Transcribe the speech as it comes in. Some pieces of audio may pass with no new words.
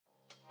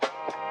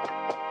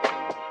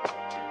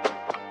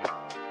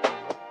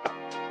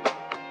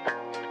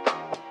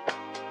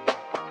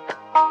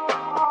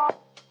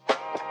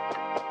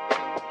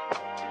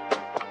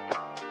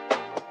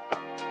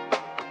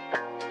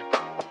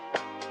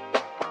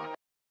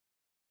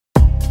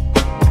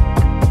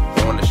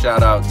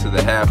shout out to the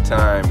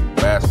halftime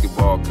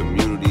basketball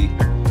community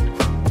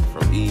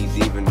from E.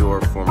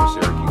 Devendorf, former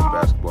Syracuse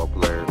basketball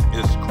player.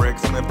 It's Craig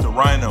Smith, the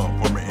Rhino,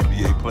 former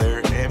NBA player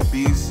and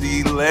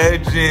BC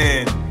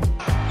legend.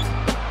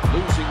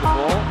 Losing the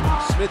ball,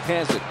 Smith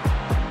has it.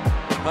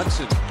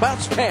 Hudson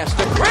bounce pass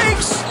to Craig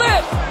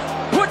Smith,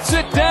 puts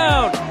it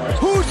down.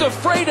 Who's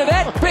afraid of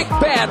that big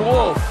bad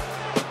wolf?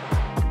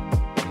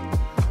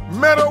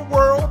 Meta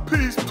World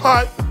Peace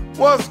Pipe,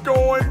 what's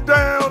going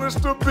down? It's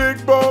the Big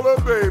Baller,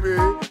 baby.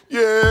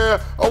 Yeah,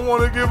 I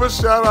want to give a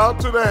shout out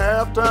to the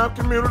halftime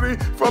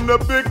community from the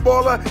Big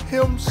Baller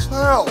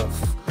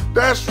himself.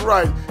 That's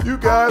right. You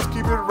guys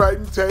keep it right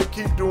and tight.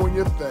 Keep doing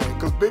your thing.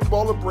 Because Big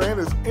Baller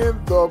Brand is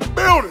in the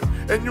building.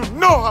 And you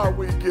know how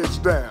we gets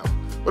down.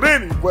 But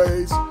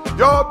anyways,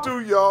 y'all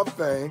do y'all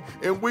thing.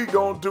 And we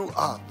gonna do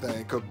our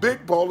thing. Because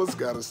Big Ballers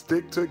got to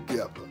stick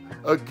together.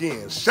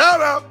 Again, shout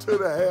out to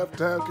the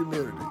halftime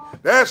community.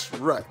 That's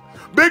right.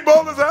 Big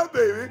Ballers out,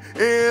 baby.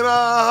 And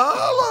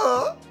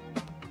holla.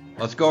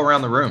 Let's go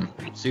around the room.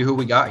 See who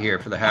we got here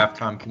for the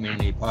Halftime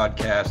Community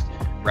Podcast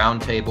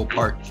Roundtable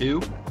Part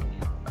 2.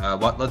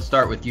 Let's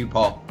start with you,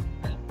 Paul.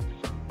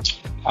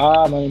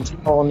 My name's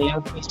Paul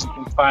Neokis. You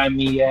can find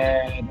me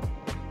at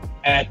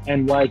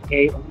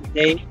NYK all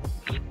day.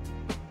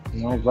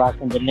 You know,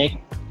 rocking the Knicks.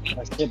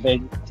 That's it,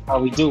 baby. That's how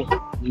we do it.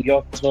 New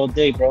York all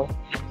day, bro.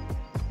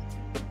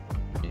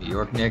 New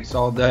York Knicks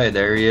all day.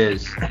 There he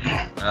is.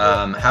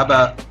 How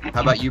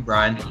about you,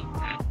 Brian?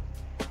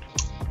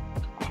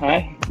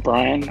 Hi,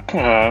 Brian.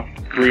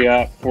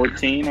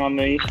 Briat14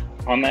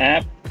 on the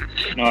app.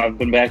 You know, I've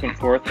been back and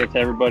forth with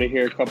everybody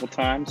here a couple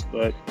times,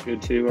 but good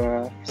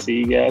to see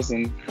you guys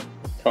and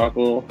talk a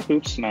little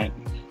hoops tonight.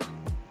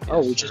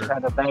 Oh, we just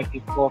had a back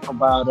and forth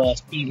about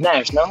Steve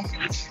Nash, no?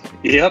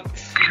 Yep.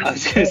 I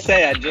was going to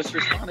say, I just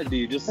responded to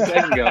you just a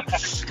second ago.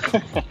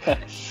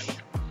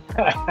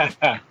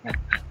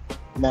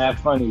 Mad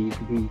funny.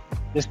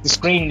 Just the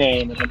screen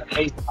name and then the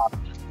face pop.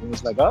 It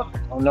was like, oh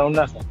no,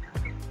 nothing.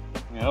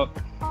 Yep.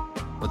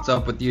 What's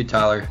up with you,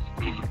 Tyler?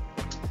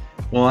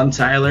 Well, I'm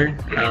Tyler,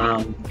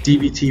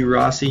 DBT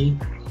Rossi.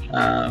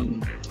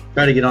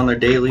 Try to get on there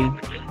daily.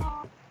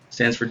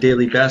 Stands for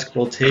Daily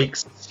Basketball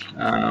Takes.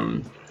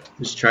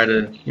 Just try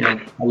to,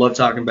 I love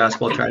talking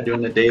basketball. Try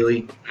doing it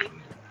daily.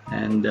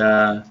 And,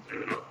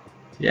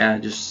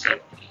 just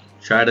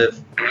try to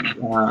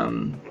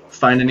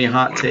find any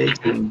hot takes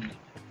and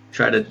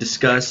try to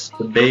discuss,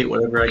 debate,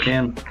 whatever I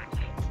can.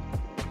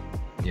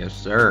 Yes,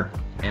 sir.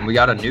 And we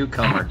got a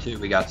newcomer, too.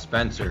 We got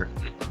Spencer.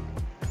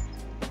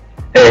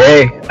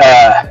 Hey,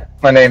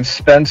 my name's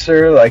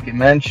Spencer, like you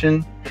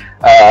mentioned.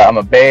 I'm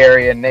a Bay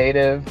Area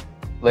native,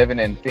 living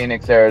in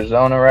Phoenix,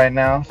 Arizona right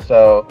now.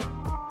 So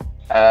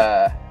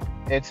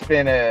it's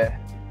been a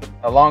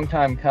long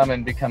time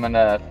coming, becoming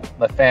a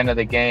fan of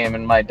the game.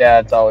 And my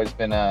dad's always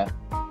been a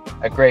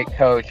great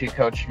coach. He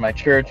coached my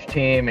church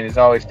team, and he's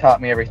always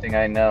taught me everything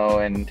I know.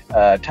 And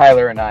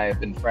Tyler and I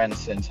have been friends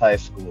since high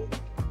school.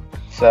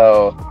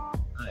 So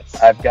nice.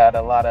 I've got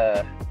a lot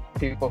of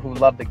people who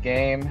love the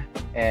game,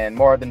 and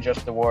more than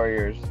just the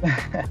Warriors.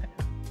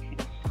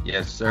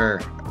 Yes,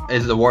 sir.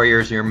 Is the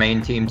Warriors your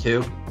main team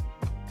too?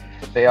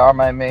 They are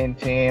my main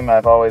team.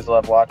 I've always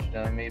loved watching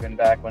them, even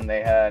back when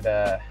they had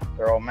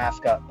their old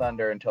mascot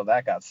Thunder, until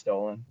that got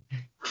stolen.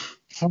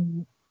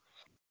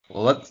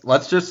 Well,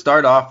 let's just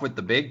start off with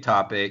the big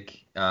topic.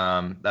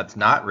 That's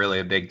not really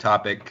a big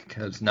topic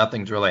because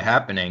nothing's really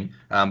happening,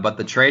 but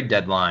the trade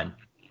deadline.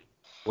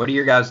 What are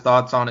your guys'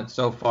 thoughts on it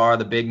so far?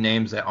 The big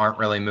names that aren't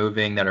really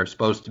moving, that are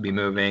supposed to be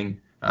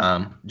moving.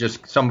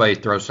 Just somebody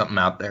throw something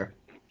out there.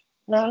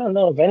 I don't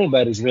know if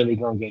anybody's really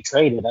going to get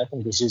traded. I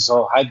think it's just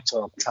all hype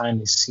talk,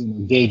 trying to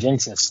gauge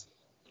interest.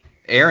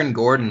 Aaron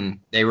Gordon,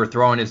 they were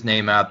throwing his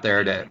name out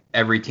there to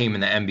every team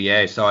in the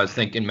NBA, so I was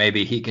thinking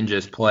maybe he can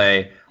just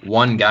play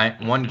one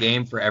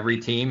game for every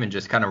team and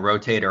just kind of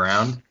rotate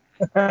around.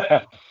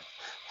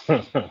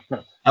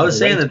 I was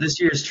saying that this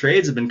year's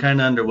trades have been kind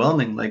of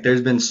underwhelming. Like,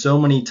 there's been so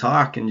many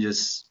talk and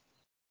just,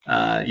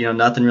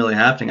 nothing really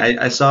happening.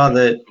 I saw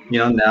that,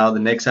 now the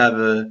Knicks have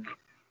a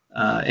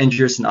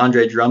interest in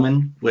Andre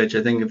Drummond, which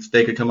I think if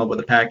they could come up with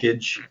a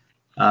package,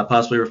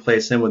 possibly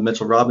replace him with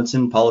Mitchell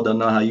Robinson. Paul, don't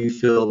know how you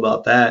feel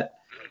about that,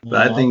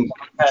 but I think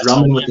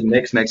Drummond with the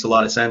Knicks makes a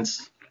lot of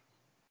sense.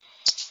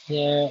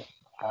 Yeah,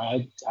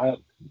 I'd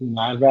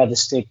rather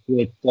stick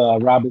with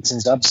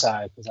Robinson's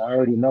upside because I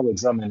already know what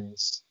Drummond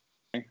is.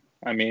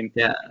 I mean,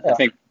 I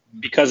think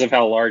because of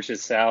how large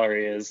his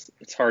salary is,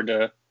 it's hard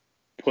to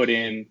put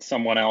in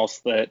someone else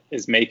that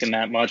is making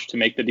that much to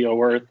make the deal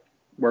work.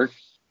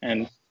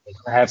 And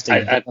I see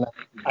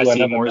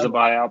more as a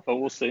buyout, but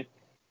we'll see.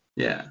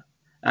 Yeah.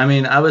 I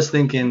mean, I was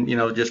thinking,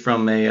 just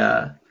from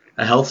a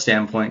health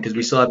standpoint, because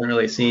we still haven't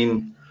really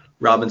seen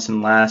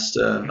Robinson last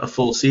a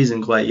full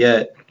season quite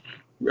yet.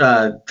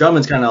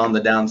 Drummond's kind of on the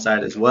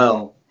downside as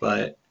well,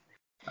 but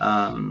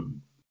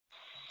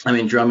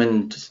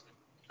Drummond,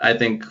 I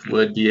think,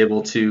 would be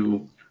able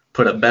to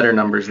put up better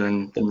numbers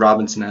than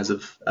Robinson as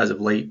of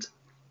late.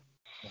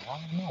 I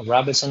don't know.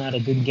 Robinson had a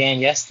good game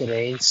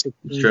yesterday.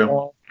 16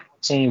 true.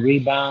 10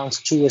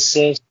 rebounds, 2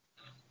 assists.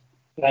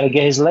 got to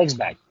get his legs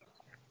back.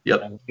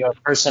 Yep. If you're a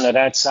person of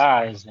that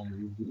size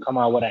and you come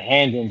out with a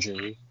hand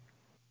injury,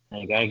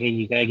 you gotta get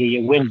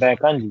your wind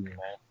back under you, man.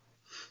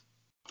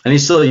 And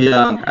he's still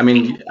young. I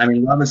mean,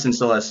 Robinson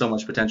still has so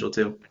much potential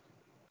too.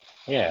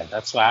 Yeah,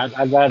 that's why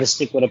I'd rather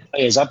stick with a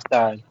player's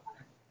upside.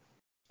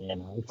 You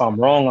know, if I'm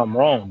wrong, I'm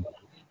wrong. But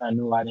I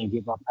knew I didn't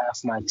give up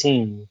half my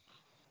team.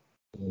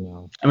 You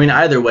know. I mean,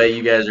 either way,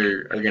 you guys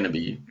are going to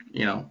be,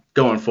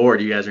 going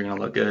forward, you guys are going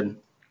to look good.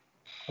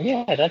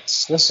 Yeah,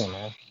 listen,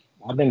 man.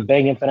 I've been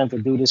begging for them to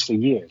do this for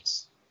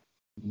years.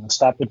 You know,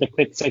 stop with the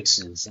quick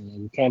fixes. I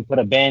mean, you can't put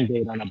a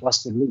Band-Aid on a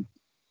busted leak.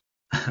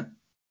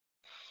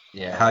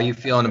 Yeah, how you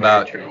feeling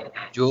about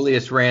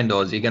Julius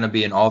Randle? Is he going to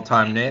be an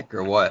all-time Knick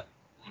or what?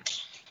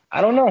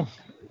 I don't know.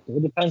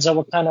 It depends on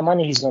what kind of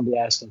money he's going to be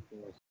asking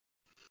for.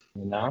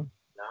 You know?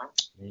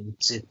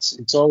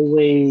 It's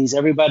always,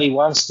 everybody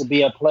wants to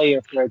be a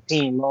player for a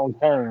team long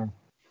term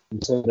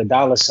until the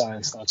dollar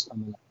sign starts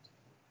coming up.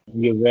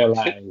 And you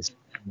realize,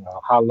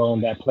 how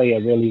long that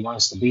player really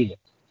wants to be there.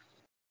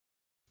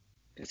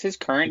 Is his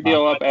current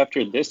deal up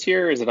after this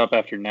year, or is it up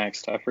after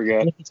next? I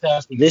forget. I think it's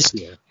after this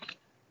year.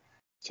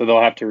 So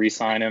they'll have to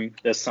re-sign him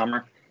this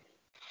summer?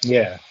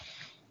 Yeah.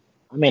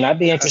 I mean, I'd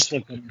be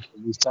interested in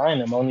re-sign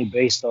him only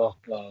based off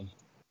of,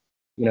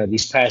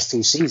 these past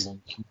 2 seasons.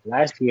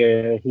 Last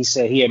year, he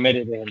said he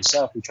admitted it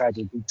himself. He tried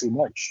to do too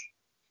much.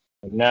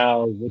 But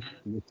now, with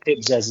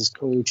Tibbs as his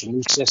coach, a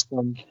new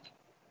system,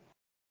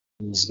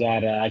 he's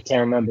got, I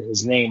can't remember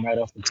his name right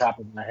off the top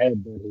of my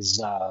head, but his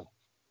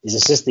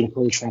assistant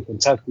coach from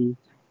Kentucky,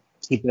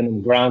 keeping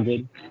him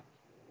grounded.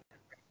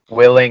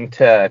 Willing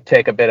to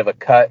take a bit of a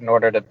cut in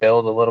order to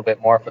build a little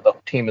bit more for the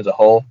team as a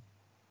whole.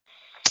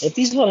 If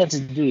he's willing to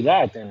do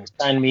that, then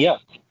sign me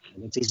up.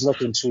 And if he's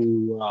looking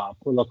to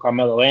pull a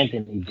Carmelo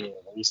Anthony deal,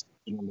 at least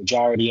the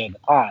majority of the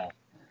pie.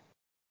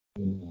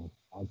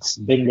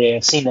 I've been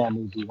there, seen that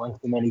movie one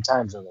too many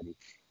times already.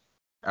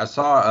 I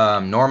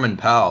saw Norman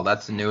Powell.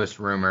 That's the newest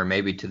rumor,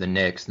 maybe to the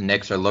Knicks. The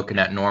Knicks are looking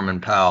at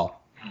Norman Powell.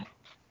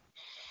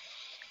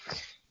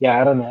 Yeah,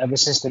 I don't know. Ever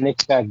since the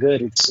Knicks got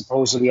good, it's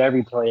supposedly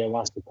every player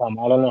wants to come.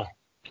 I don't know.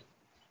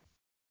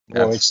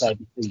 Or it's like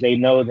because they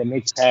know the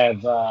Knicks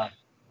have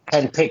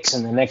 10 picks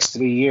in the next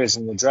 3 years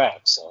in the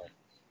draft. So.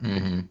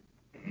 Mm-hmm.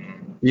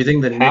 You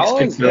think the Knicks Powell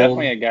could is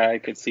definitely a guy I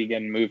could see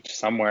getting moved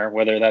somewhere,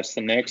 whether that's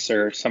the Knicks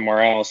or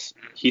somewhere else.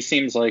 He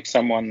seems like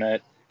someone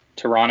that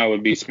Toronto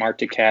would be smart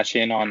to cash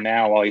in on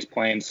now while he's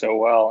playing so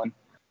well, and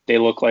they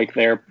look like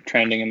they're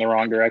trending in the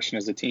wrong direction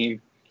as a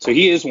team. So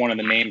he is one of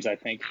the names I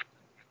think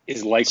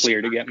is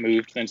likelier to get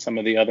moved than some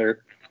of the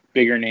other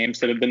bigger names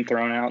that have been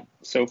thrown out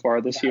so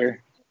far this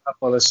year. A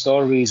couple of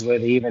stories where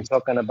they're even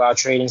talking about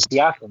trading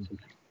Siakam.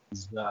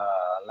 His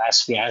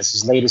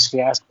latest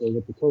fiasco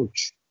with the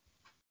coach.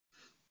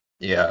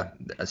 Yeah,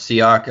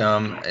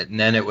 Siakam, and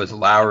then it was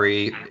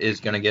Lowry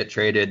is going to get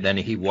traded. Then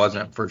he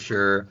wasn't for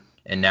sure,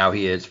 and now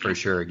he is for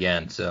sure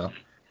again. So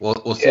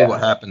we'll see what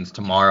happens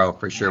tomorrow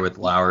for sure with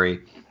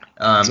Lowry.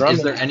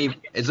 Is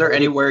there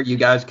anywhere you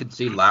guys could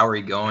see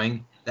Lowry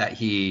going that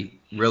he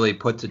really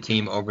puts a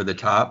team over the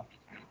top?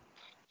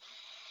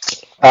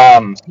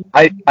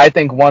 I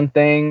think one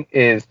thing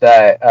is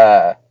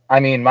that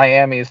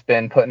Miami's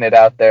been putting it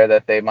out there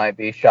that they might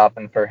be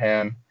shopping for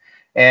him,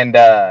 and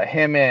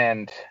him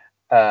and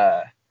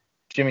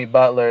Jimmy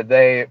Butler,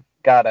 they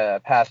got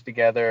a pass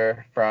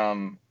together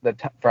from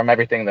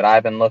everything that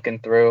I've been looking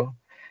through,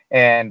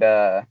 and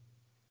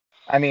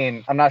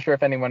I'm not sure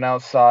if anyone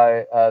else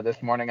saw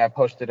this morning. I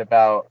posted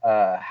about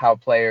how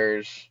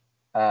players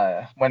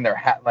when they're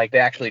they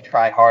actually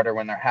try harder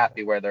when they're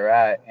happy where they're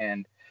at,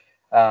 and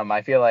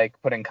I feel like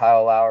putting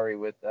Kyle Lowry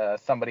with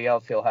somebody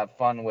else he'll have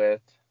fun with,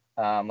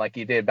 like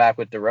he did back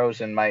with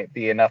DeRozan, might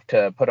be enough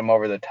to put him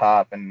over the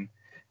top and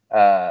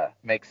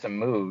make some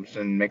moves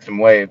and make some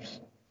waves.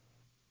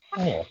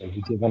 Yeah, are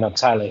you giving up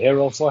Tyler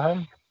Hero for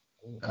him?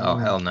 Oh,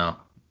 hell no.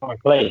 Or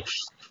play.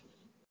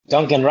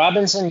 Duncan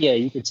Robinson, yeah,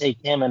 you could take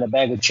him and a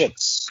bag of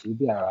chips. You'd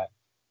be all right.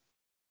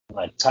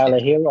 Like Tyler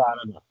Hero, I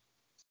don't know.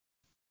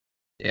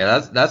 Yeah,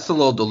 that's a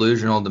little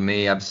delusional to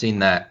me. I've seen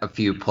that a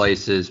few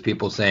places,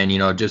 people saying,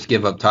 just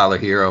give up Tyler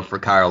Hero for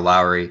Kyle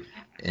Lowry.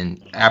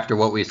 And after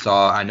what we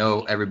saw, I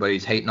know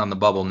everybody's hating on the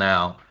bubble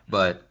now,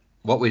 but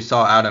what we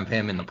saw out of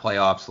him in the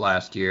playoffs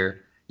last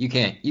year, you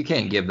can't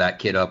give that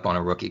kid up on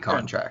a rookie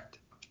contract.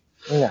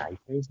 Yeah, you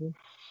crazy?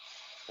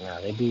 Yeah,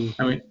 they'd be.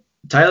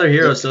 Tyler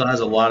Hero still has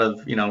a lot of,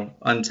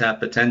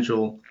 untapped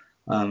potential.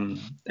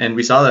 And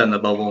we saw that in the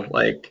bubble.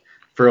 Like,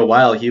 for a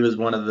while, he was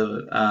one of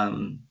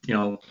the,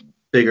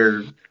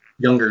 bigger,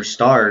 younger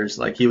stars.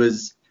 Like, he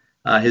was,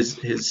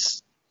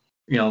 his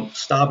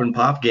stop and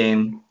pop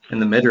game in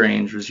the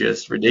mid-range was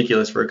just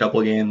ridiculous for a couple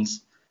of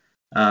games.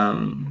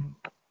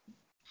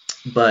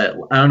 But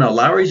I don't know.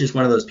 Lowry's just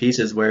one of those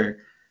pieces where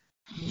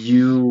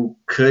you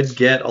could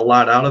get a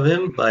lot out of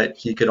him, but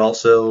he could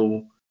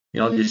also,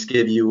 just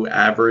give you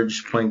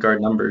average point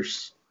guard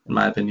numbers, in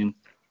my opinion.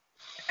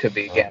 Could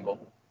be a gamble.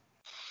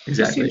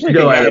 Exactly. Seems like a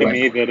guy to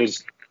me that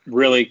has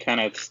really kind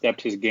of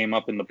stepped his game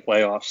up in the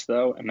playoffs,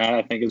 though, and that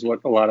I think is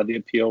what a lot of the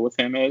appeal with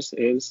him is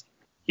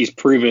he's he's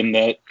proven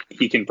that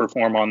he can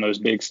perform on those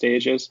big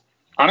stages.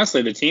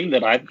 Honestly, the team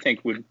that I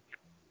think would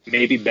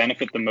maybe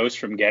benefit the most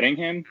from getting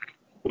him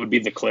would be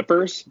the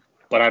Clippers,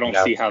 but I don't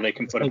see how they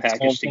can put a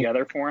package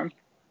together for him.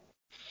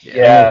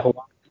 Yeah.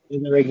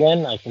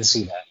 Again, I can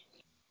see that.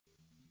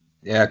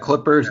 Yeah,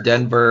 Clippers,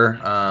 Denver.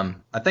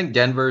 I think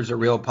Denver's a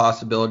real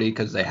possibility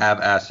because they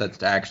have assets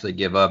to actually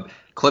give up.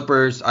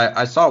 Clippers,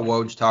 I saw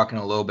Woj talking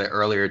a little bit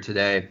earlier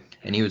today,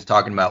 and he was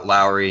talking about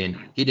Lowry, and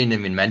he didn't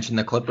even mention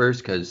the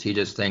Clippers because he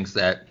just thinks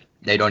that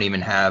they don't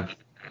even have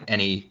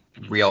any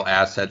real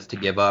assets to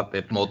give up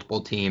if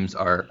multiple teams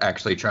are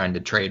actually trying to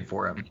trade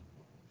for him.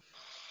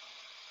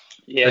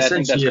 Yeah, I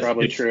think that's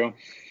probably true.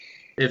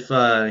 If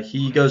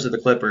he goes to the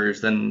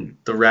Clippers, then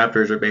the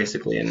Raptors are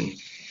basically in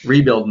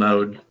rebuild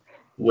mode,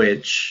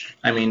 which,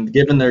 I mean,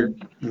 given their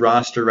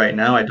roster right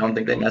now, I don't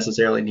think they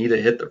necessarily need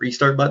to hit the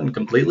restart button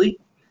completely.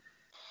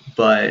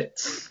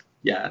 But,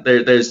 yeah,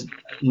 there's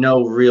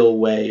no real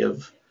way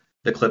of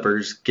the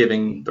Clippers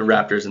giving the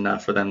Raptors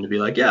enough for them to be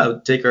like, yeah,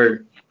 take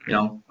our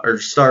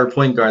star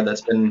point guard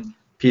that's been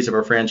a piece of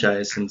our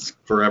franchise since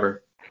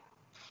forever.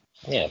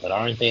 Yeah, but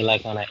aren't they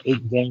like on an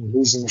 8-game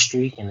losing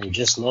streak, and they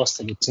just lost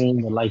to the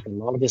team with like the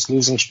longest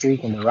losing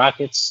streak in the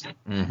Rockets?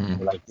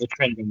 Mm-hmm. Like they're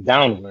trending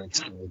downwards.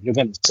 So if you're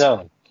going to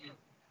sell,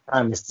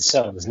 time is to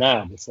sell is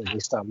now before they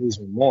start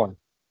losing more.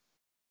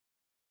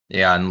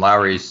 Yeah, and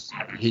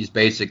he's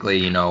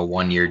basically, a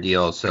 1-year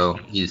deal, so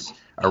he's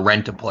a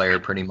rent-a-player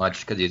pretty much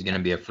because he's going to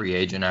be a free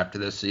agent after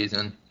this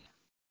season.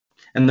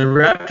 And the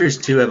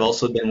Raptors, too, have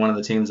also been one of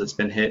the teams that's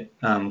been hit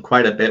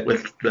quite a bit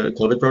with the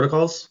COVID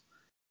protocols.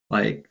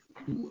 Like,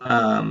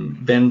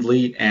 Van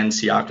Vliet and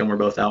Siakam were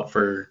both out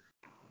for,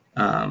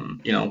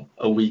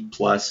 a week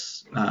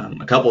plus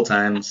a couple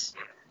times.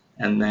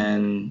 And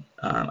then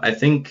I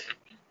think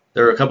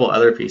there were a couple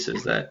other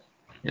pieces that,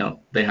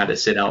 they had to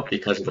sit out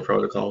because of the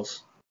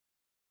protocols.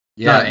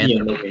 Yeah,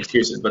 no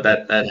excuses, but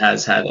that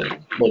has had a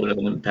little bit of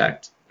an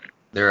impact.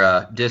 They're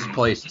a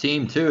displaced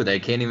team, too. They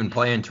can't even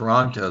play in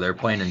Toronto. They're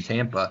playing in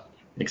Tampa.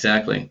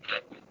 Exactly.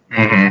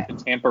 Mm-hmm.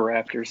 The Tampa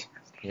Raptors.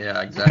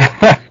 Yeah,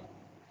 exactly.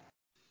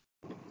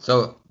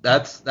 So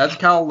that's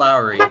Kyle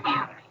Lowry.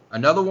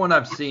 Another one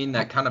I've seen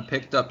that kind of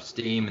picked up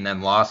steam and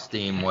then lost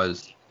steam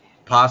was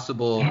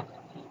possible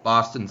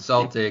Boston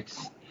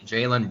Celtics,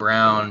 Jaylen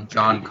Brown,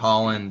 John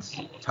Collins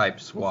type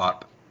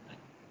swap.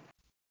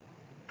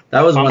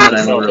 That was one that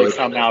I never really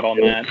come out on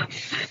that.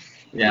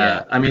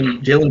 Yeah, I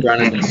mean, Jaylen Brown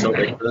has been so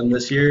big for them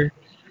this year,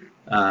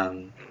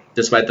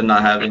 despite them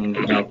not having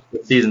the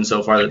season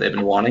so far that they've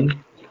been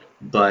wanting.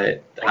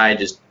 But I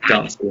just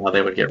don't see how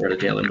they would get rid of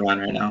Jaylen Brown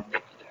right now.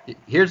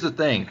 Here's the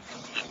thing.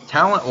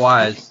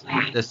 Talent-wise,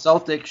 the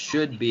Celtics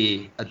should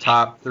be a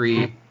top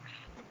 3-4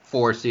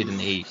 seed in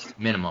the East,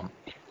 minimum.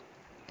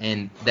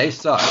 And they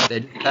suck. They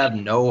just have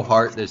no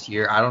heart this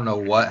year. I don't know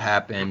what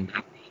happened.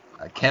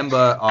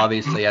 Kemba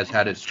obviously has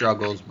had his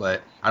struggles,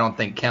 but I don't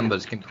think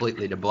Kemba's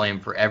completely to blame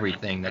for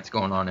everything that's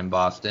going on in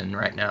Boston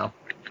right now.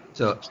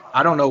 So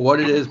I don't know what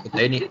it is, but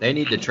they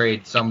need to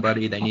trade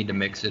somebody. They need to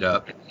mix it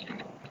up.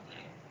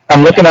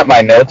 I'm looking at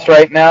my notes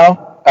right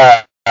now,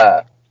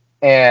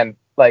 and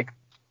like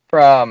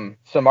from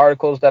some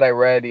articles that I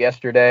read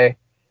yesterday,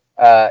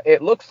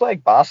 it looks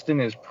like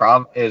Boston is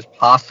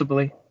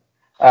possibly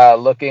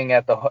looking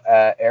at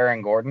the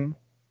Aaron Gordon.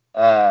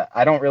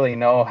 I don't really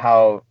know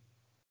how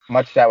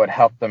much that would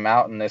help them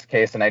out in this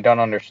case, and I don't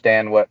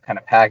understand what kind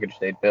of package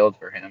they'd build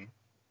for him.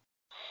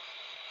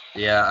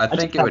 Yeah, I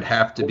think it would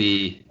have to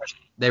be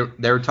they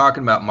were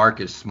talking about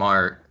Marcus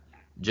Smart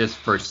just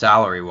for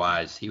salary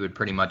wise. He would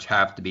pretty much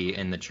have to be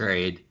in the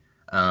trade.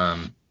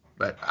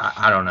 But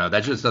I don't know.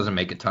 That just doesn't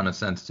make a ton of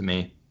sense to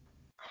me.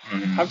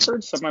 I've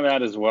heard some of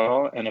that as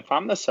well, and if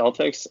I'm the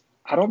Celtics,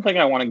 I don't think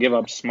I want to give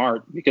up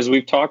Smart because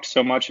we've talked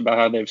so much about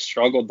how they've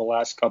struggled the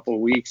last couple of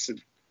weeks.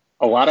 And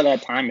a lot of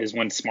that time is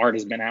when Smart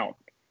has been out.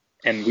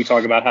 And we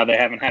talk about how they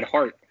haven't had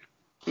heart.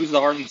 Who's the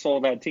heart and soul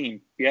of that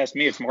team? If you ask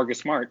me, it's Marcus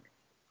Smart.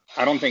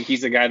 I don't think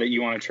he's the guy that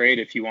you want to trade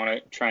if you want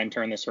to try and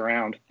turn this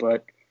around.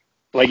 But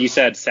like you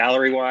said,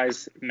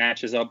 salary-wise,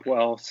 matches up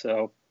well.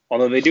 So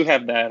although they do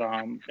have that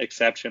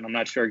exception, I'm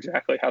not sure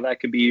exactly how that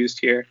could be used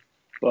here.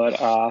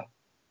 But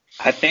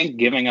I think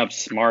giving up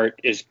Smart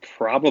is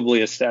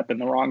probably a step in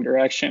the wrong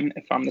direction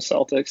if I'm the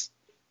Celtics.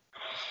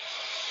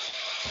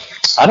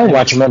 I don't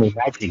watch many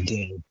Magic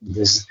games.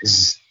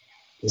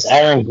 Is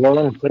Aaron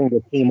Gordon putting the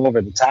team over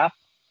the top?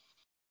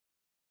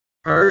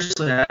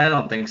 Personally, I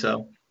don't think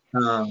so.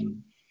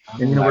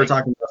 We're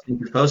talking about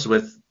teams post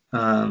with,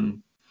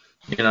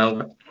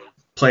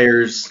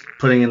 players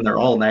putting in their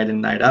all night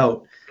in, night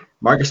out.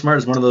 Marcus Smart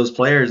is one of those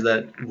players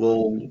that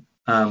will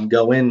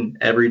go in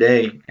every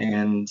day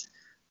and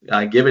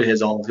give it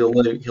his all.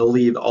 He'll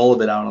leave all of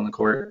it out on the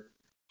court.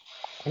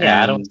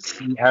 Yeah, I don't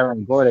see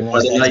Aaron Gordon.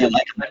 Whether or not you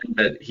like him, I think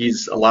that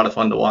he's a lot of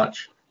fun to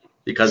watch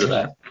because of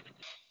that.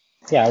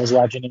 Yeah, I was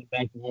watching him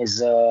back in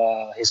his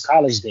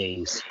college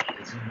days.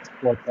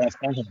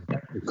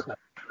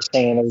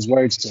 Saying those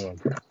words to him.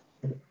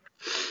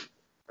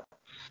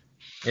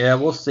 Yeah,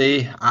 we'll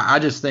see. I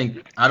just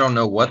think I don't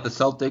know what the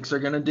Celtics are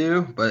gonna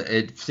do, but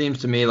it seems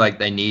to me like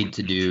they need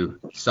to do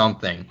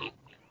something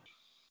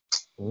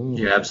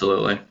Yeah,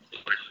 absolutely.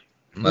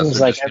 unless Seems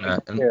they're like just every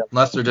gonna year,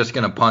 unless they're just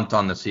gonna punt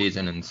on the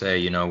season and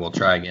say, we'll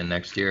try again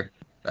next year.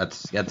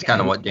 That's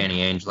kind of what Danny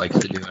Ainge likes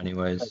to do,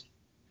 anyways.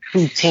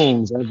 2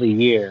 teams every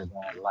year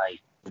that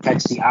like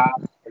catch the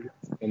odds,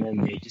 and then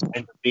they just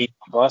end up being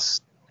a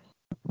bust.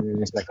 And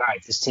then it's like, all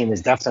right, this team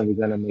is definitely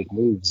going to make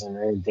moves, and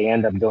then they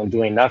end up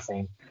doing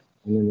nothing.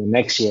 And then the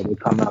next year they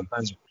come out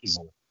guns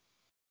blazing.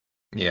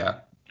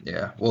 Yeah,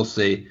 we'll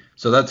see.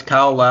 So that's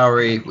Kyle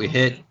Lowry. We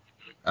hit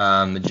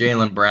the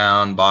Jaylen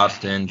Brown,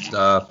 Boston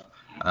stuff.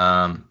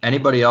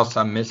 Anybody else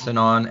I'm missing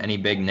on? Any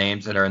big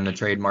names that are in the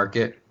trade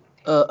market?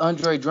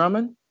 Andre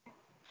Drummond.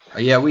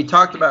 Yeah, we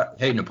talked about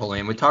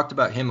Napoleon. We talked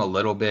about him a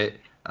little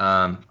bit.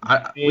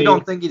 We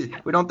don't think he's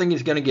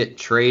going to get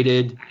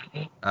traded.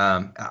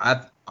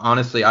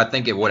 Honestly, I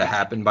think it would have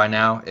happened by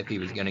now if he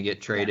was going to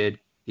get traded.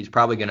 He's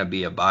probably going to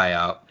be a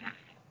buyout.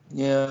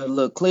 Yeah,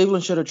 look,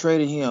 Cleveland should have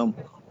traded him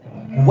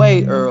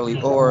way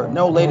early or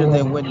no later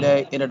than when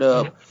they ended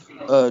up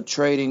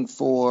trading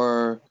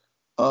for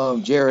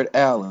Jared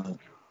Allen.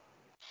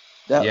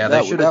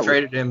 They should have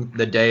traded him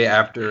the day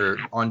after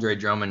Andre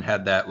Drummond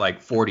had that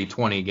like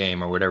 40-20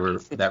 game or whatever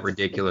that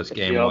ridiculous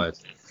game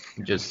was.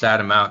 Just sat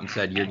him out and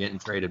said, "You're getting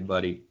traded,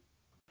 buddy."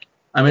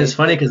 I mean, it's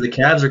funny because the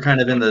Cavs are kind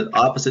of in the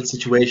opposite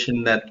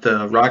situation that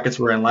the Rockets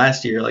were in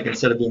last year. Like,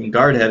 instead of being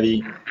guard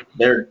heavy,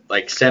 they're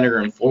like center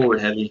and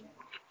forward heavy.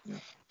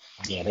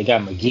 Yeah, they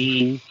got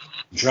McGee,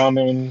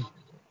 Drummond,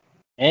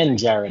 and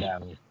Jared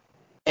Allen.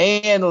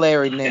 And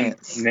Larry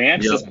Nance. And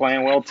Nance is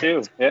playing well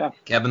too. Yeah.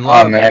 Kevin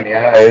Love. Oh man,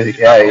 yeah, he is.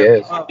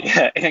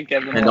 Yeah, and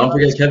Kevin Love. And don't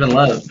forget Kevin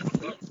Love.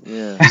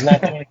 Yeah. He's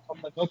not doing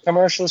a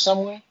commercial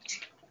somewhere.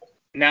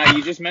 Now,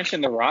 you just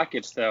mentioned the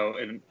Rockets, though,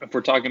 and if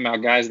we're talking about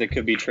guys that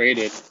could be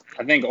traded,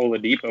 I think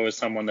Oladipo is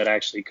someone that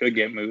actually could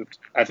get moved.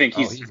 I think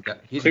he's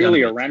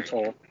clearly a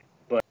rental,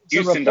 but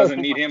Houston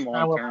doesn't need him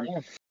long term.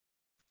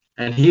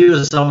 And he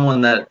was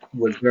someone that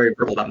was very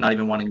verbal about not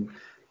even wanting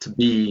to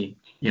be,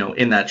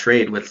 in that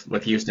trade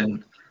with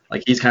Houston.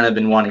 Like, he's kind of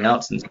been wanting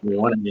out since we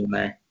wanted him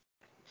there.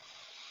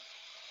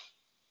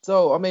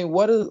 So, I mean,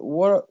 what is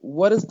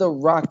the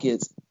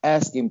Rockets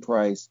asking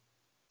price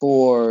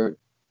for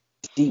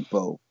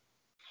Depot?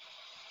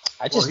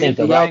 I just think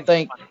do y'all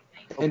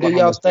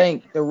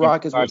think the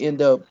Rockets will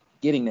end up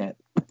getting that?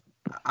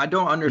 I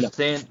don't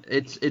understand. No.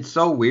 It's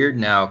so weird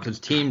now because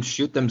teams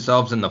shoot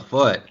themselves in the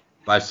foot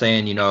by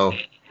saying,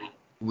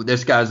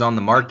 this guy's on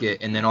the market,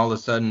 and then all of a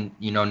sudden,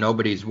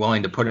 nobody's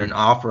willing to put an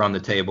offer on the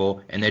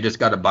table, and they just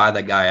got to buy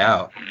that guy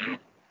out.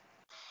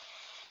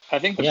 I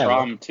think the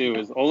problem, too,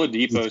 is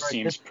Oladipo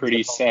seems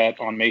pretty set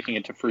on making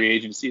it to free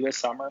agency this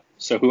summer.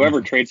 So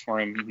whoever trades for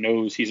him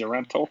knows he's a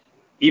rental.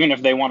 Even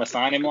if they want to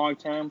sign him long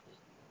term,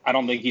 I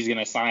don't think he's going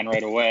to sign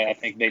right away. I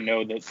think they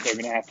know that they're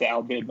going to have to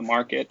outbid the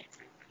market.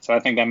 So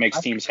I think that makes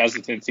teams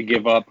hesitant to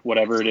give up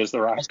whatever it is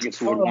the Rockets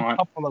would want,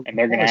 and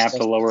they're going to have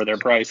to lower their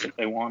price if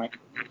they want it.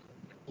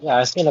 Yeah,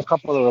 I've seen a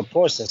couple of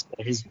reports that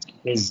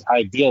his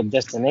ideal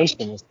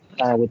destination is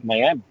kind of with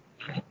Miami.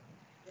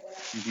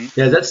 Mm-hmm.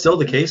 Yeah, is that still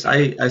the case?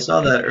 I saw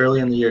that early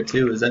in the year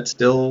too. Is that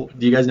still?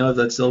 Do you guys know if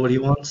that's still what he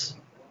wants?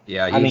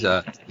 Yeah,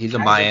 he's a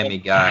Miami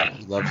guy.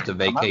 He loves to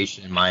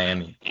vacation in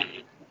Miami.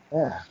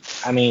 Yeah,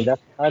 I mean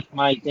that's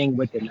my thing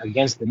with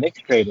against the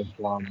Knicks trade as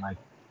well.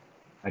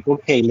 Like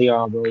okay,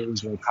 Leon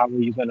Rose, like how are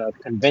you gonna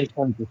convince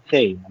him to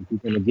stay? Like you're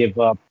gonna give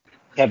up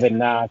Kevin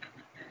Knox,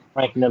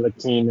 Frank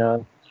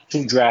Ntilikina,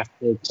 2 draft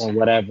picks and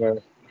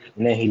whatever,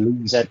 and then he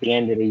loses at the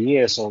end of the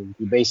year, so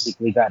he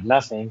basically got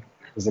nothing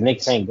because the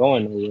Knicks ain't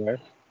going nowhere.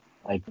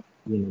 Like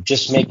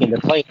just making the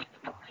play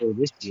for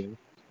this year,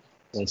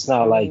 so it's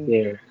not like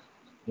they're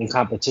in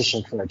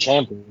competition for a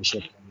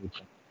championship or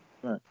anything.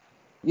 Right.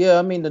 Yeah,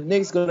 I mean the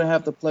Knicks gonna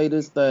have to play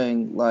this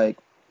thing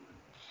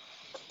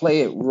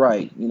play it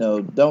right.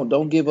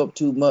 Don't give up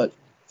too much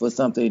for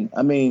something.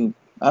 I mean,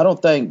 I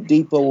don't think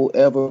Depot will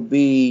ever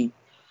be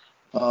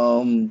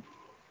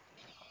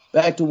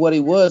back to what he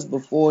was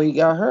before he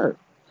got hurt.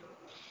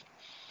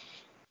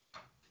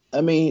 I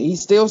mean,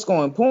 he's still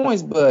scoring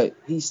points, but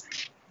he's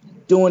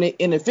doing it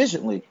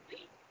inefficiently.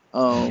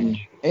 And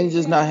he's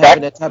just not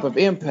having that type of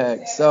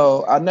impact.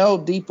 So I know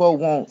Depot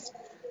wants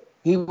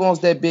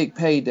that big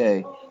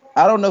payday.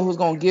 I don't know who's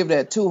going to give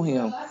that to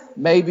him.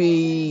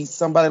 Maybe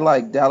somebody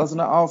like Dallas in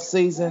the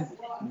offseason,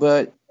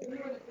 but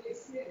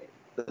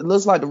it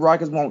looks like the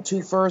Rockets want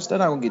 2 firsts. They're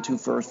not going to get 2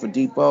 firsts for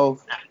Depot.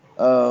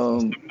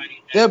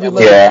 They'll be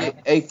looking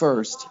at a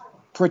first.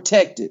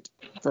 Protected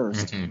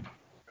first. Mm-hmm.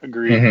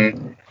 Agreed.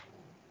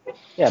 Mm-hmm.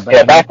 Yeah,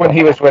 back when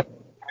he was with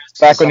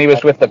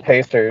the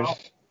Pacers,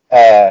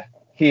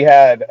 he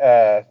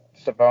had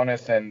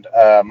Sabonis and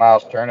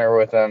Miles Turner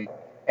with him.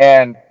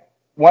 And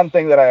one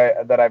thing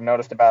that I've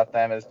noticed about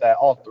them is that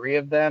all 3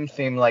 of them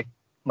seem like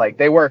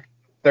they work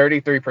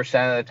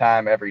 33% of the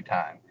time every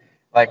time.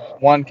 Like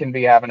one can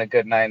be having a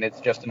good night and it's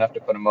just enough to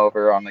put him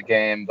over on the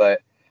game,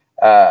 but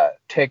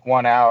take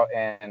one out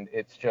and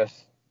it's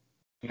just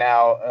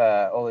now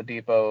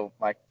Oladipo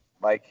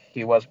like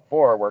he was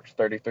before, works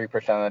 33%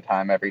 of the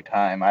time every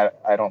time. I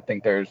don't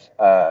think there's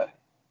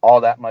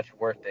all that much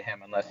worth to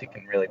him unless he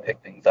can really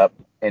pick things up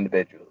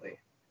individually.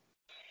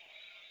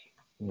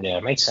 Yeah,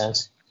 it makes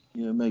sense.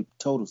 Yeah, it makes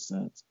total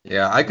sense.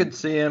 Yeah, I could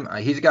see him.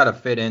 He's got to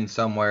fit in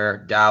somewhere.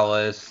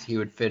 Dallas, he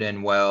would fit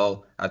in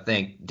well. I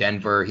think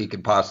Denver, he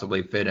could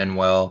possibly fit in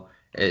well.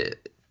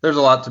 There's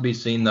a lot to be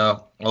seen,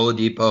 though.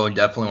 Oladipo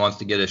definitely wants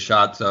to get his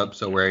shots up,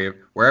 so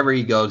wherever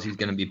he goes, he's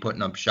going to be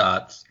putting up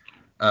shots.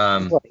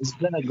 Well, he's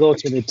going to go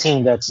to the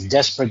team that's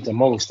desperate the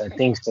most, that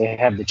thinks they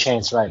have the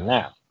chance right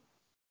now.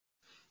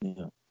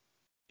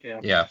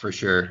 Yeah, for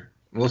sure.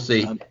 We'll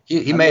see.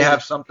 He may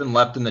have something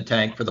left in the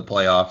tank for the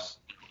playoffs.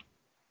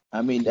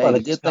 I mean, the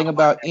good thing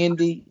about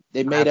Indy,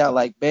 they made out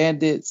like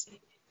bandits.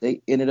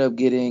 They ended up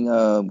getting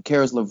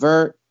Karis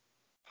LeVert.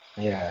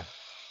 Yeah.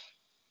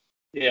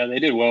 Yeah, they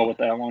did well with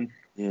that one.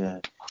 Yeah.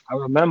 I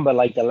remember,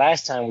 like, the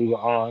last time we were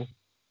on,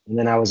 and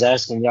then I was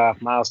asking y'all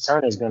if Miles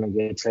Turner is going to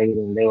get traded,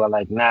 and they were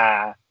like,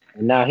 nah.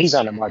 And now he's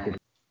on the market.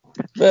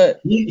 But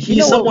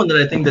he's someone that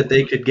I think that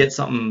they could get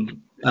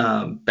something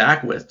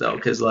back with, though,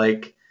 because,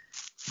 like,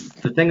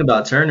 the thing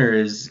about Turner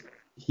is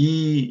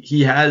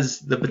he has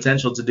the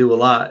potential to do a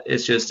lot.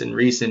 It's just in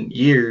recent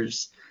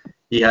years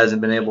he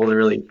hasn't been able to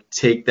really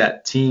take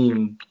that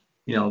team,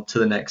 to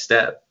the next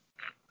step.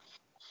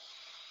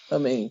 I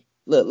mean,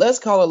 look, let's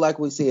call it like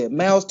we said.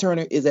 Miles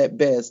Turner is at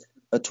best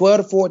a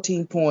 12 to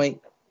 14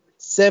 point,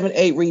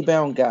 7-8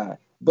 rebound guy.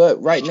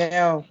 But right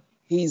now,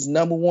 he's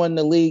number one in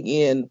the league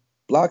in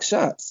block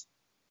shots.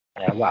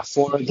 Yeah, about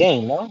 4 a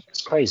game, no?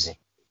 It's crazy.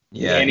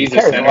 Yeah, and he's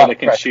a center that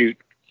can shoot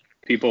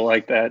people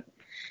like that.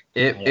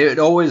 It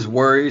always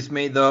worries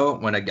me, though,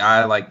 when a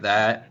guy like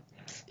that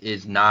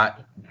is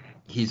not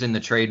 – he's in the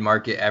trade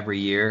market every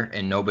year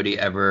and nobody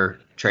ever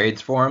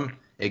trades for him.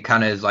 It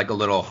kind of is like a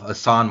little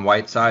Hassan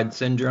Whiteside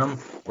syndrome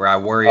where I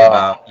worry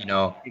about,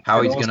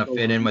 how he's going to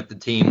fit in with the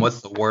team.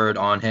 What's the word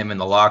on him in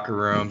the locker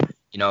room?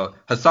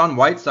 Hassan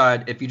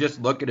Whiteside, if you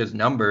just look at his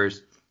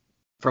numbers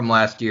from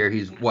last year,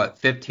 he's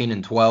 15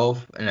 and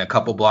 12 and a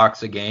couple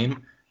blocks a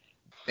game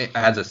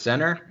as a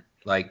center.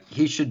 Like,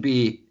 he should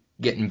be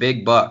getting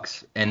big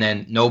bucks, and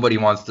then nobody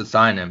wants to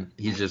sign him.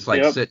 He's just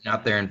sitting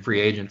out there in free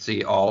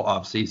agency all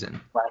off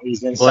season. Well,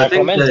 I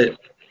think that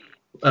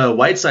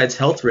Whiteside's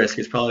health risk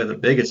is probably the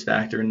biggest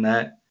factor in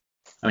that.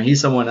 I mean,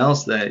 he's someone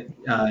else that,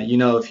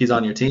 if he's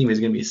on your team, he's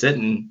going to be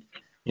sitting,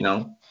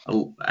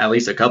 at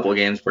least a couple of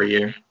games per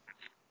year.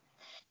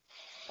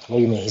 What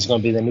do you mean? He's going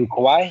to be the new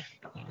Kawhi?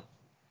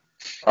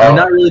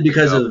 Not really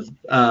because of,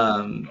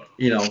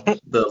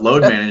 the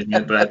load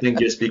management, but I think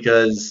just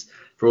because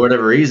for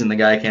whatever reason the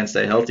guy can't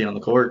stay healthy on the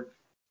court.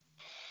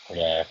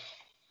 Yeah.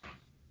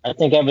 I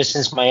think ever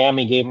since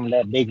Miami gave him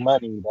that big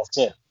money, that's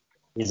it.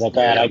 He's like,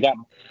 all right, I got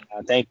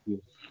thank you.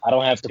 I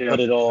don't have to put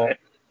it all.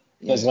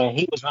 Because when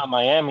he was on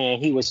Miami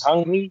and he was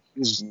hungry,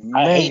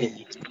 I hated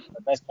it.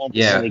 The best man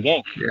in the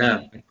game.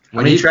 Yeah.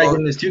 When he tried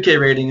getting his 2K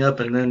rating up,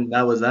 and then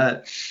that was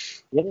that.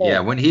 Yeah,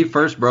 when he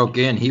first broke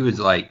in, he was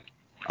like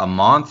a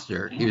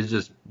monster. He was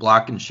just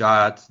blocking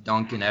shots,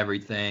 dunking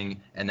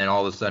everything, and then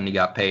all of a sudden he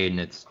got paid,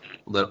 and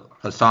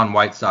Hassan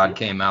Whiteside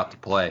came out to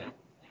play.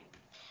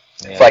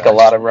 It's like a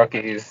lot of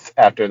rookies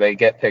after they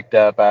get picked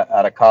up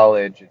out of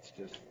college. It's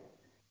just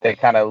they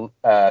kind of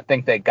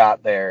think they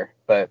got there,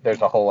 but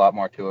there's a whole lot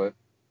more to it.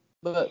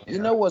 But you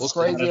know what's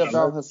crazy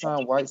about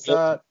Hassan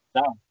Whiteside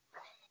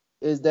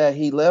is that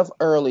he left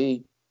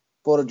early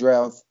for the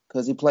draft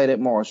because he played at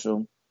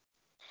Marshall.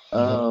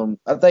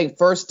 I think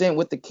first stint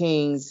with the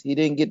Kings, he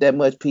didn't get that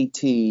much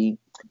PT.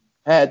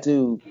 Had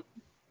to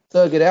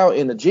thug it out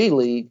in the G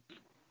League.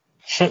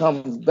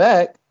 Comes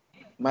back,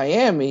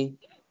 Miami,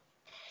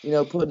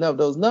 putting up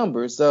those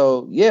numbers.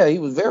 So, yeah, he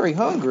was very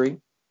hungry.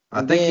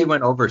 I think he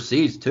went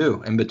overseas,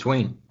 too, in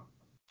between.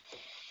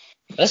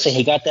 Listen,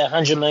 he got that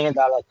 $100 million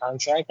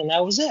contract, and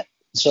that was it.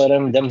 So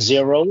them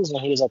zeros,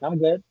 and he was like, I'm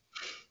good.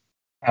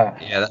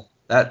 Yeah,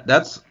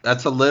 that's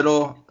a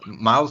little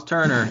Miles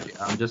Turner.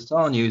 I'm just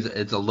telling you,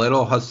 it's a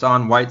little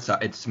Hassan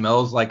Whiteside. It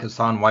smells like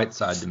Hassan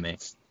Whiteside to me.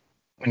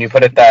 When you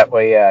put it that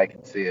way, yeah, I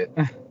can see it.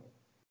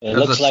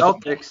 Because the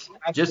Celtics,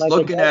 just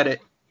looking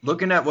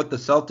at what the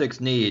Celtics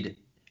need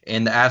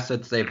and the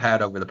assets they've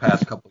had over the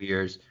past couple of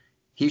years,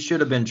 he should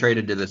have been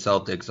traded to the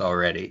Celtics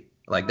already.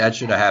 Like, that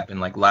should have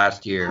happened like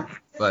last year,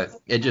 but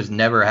it just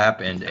never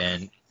happened,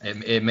 and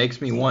it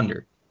makes me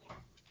wonder.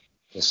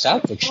 The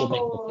Celtics should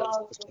make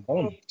the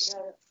playoffs.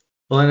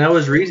 Well, and I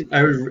was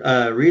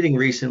reading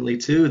recently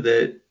too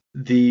that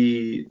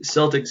the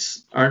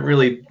Celtics aren't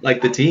really,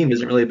 like, the team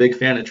isn't really a big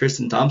fan of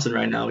Tristan Thompson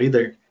right now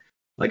either.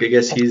 Like, I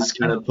guess he's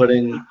kind of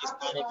putting,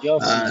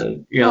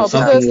 something with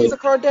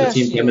the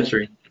team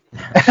chemistry.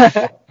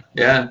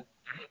 Yeah.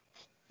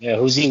 Yeah,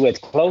 who's he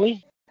with?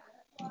 Chloe?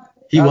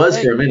 He was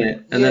for a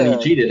minute, and then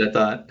he cheated, I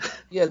thought.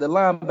 Yeah, the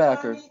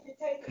linebacker.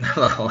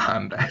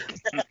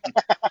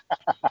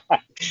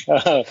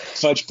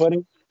 Fudge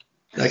pudding?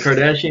 That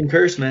Kardashian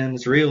curse, man,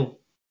 it's real.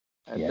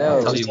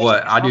 I'll tell you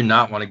what, I do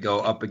not want to go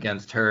up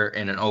against her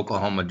in an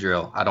Oklahoma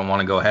drill. I don't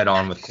want to go head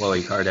on with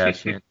Khloe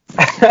Kardashian.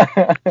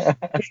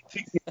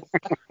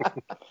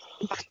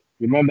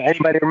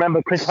 Anybody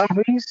remember Chris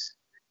Humphries?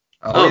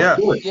 Oh, yeah.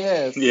 Cool.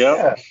 Yes.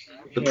 Yeah.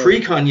 The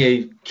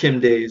pre-Kanye Kim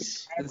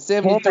days. The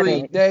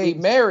 73-day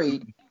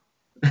married.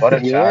 What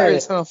a Yeah.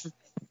 Chris Humphrey.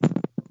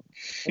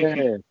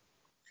 Yeah.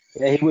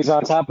 Yeah, he was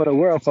on top of the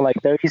world for like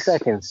 30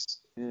 seconds.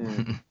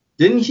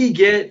 Didn't he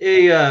get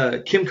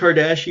a Kim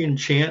Kardashian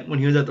chant when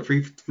he was at the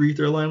free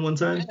throw line one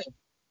time?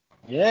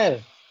 Yeah.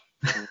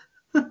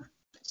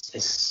 Hey,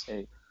 It's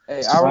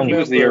I funny. He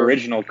was the remember.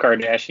 original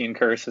Kardashian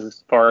curse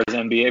as far as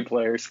NBA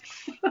players.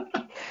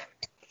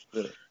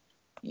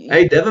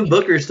 Hey, Devin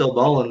Booker's still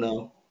balling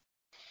though.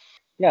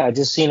 Yeah, I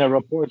just seen a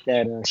report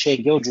that Shea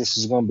Gilgeous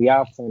is going to be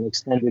out for an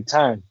extended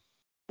time.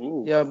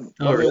 Ooh. Yeah,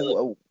 Oh,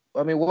 really?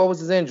 I mean, what was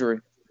his injury?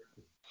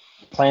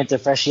 Plantar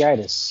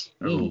fasciitis.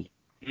 Ooh,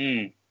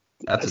 Mm.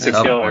 that's That's a a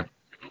tough killer.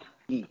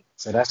 one.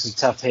 So that's a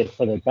tough hit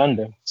for the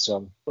Thunder.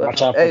 So But,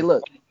 watch out. hey, for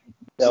look,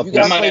 They'll you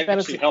That guys might play actually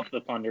fantasy. help the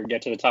Thunder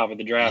get to the top of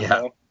the draft, Yeah.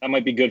 though. That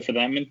might be good for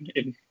them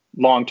in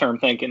long-term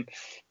thinking.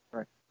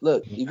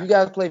 Look, if you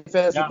guys play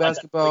fantasy Y'all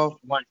basketball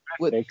one draft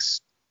with-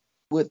 picks.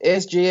 with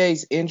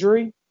SGA's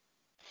injury,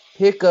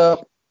 pick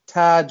up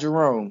Ty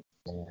Jerome.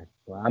 Yeah.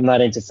 Well, I'm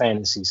not into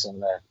fantasy, so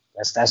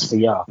that's for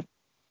y'all.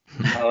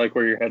 I like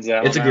where your head's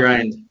at. It's a on that.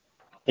 grind.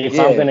 If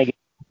Yeah. I'm gonna get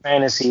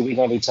fantasy, we're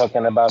gonna be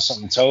talking about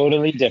something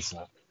totally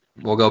different.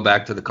 We'll go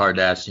back to the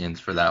Kardashians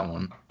for that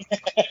one.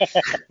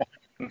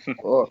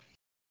 Or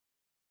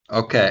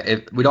Okay,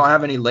 if we don't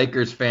have any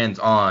Lakers fans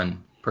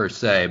on per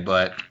se,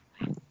 but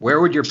where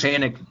would your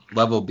panic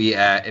level be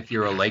at if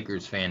you're a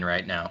Lakers fan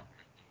right now?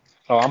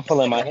 Oh, I'm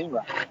pulling my hair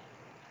out.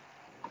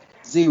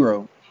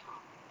 0.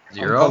 I'm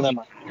 0? pulling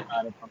my hair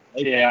out if I'm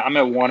Lakers. Yeah, I'm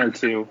at 1 or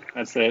 2.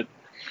 That's it.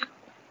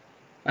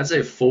 I'd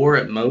say 4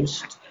 at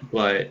most,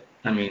 but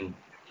I mean,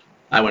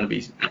 I wouldn't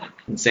be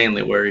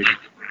insanely worried.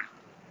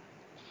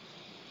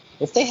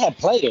 If they had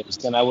players,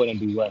 then I wouldn't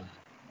be worried.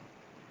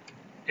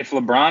 If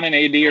LeBron and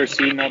AD are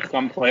seeding up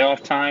come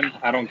playoff time,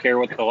 I don't care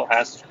what the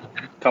last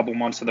couple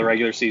months of the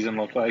regular season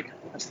look like.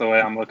 That's the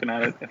way I'm looking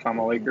at it if I'm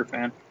a Laker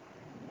fan.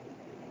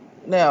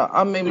 Now,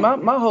 I mean,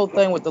 my whole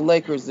thing with the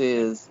Lakers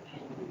is,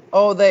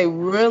 are they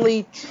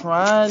really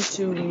trying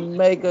to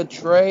make a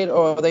trade,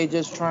 or are they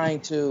just trying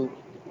to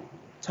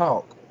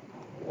talk?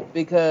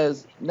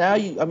 Because now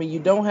you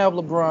don't have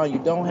LeBron, you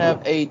don't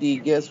have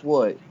AD. Guess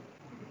what?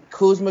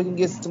 Kuzma can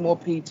get some more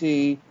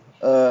PT.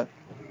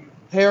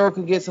 Harrell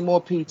can get some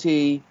more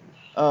PT.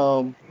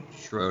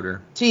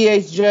 Schroeder.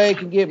 THJ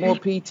can get more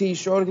PT.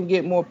 Schroeder can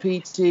get more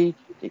PT.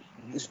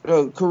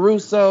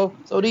 Caruso.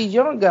 So these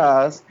young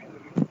guys,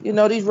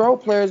 these role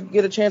players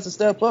get a chance to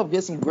step up,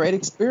 get some great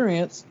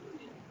experience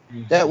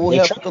that will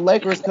help the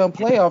Lakers come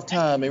playoff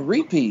time and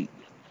repeat.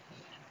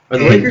 Are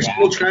the Lakers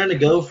still trying to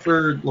go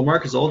for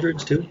LaMarcus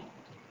Aldridge too?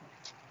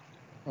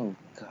 Oh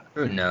God!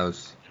 Who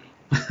knows?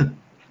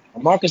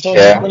 Marcus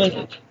Yeah.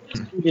 Aldridge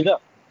screwed it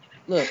up.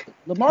 Look,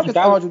 LaMarcus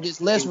Aldridge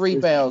gets less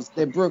rebounds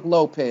than Brook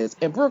Lopez,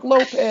 and Brook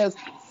Lopez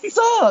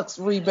sucks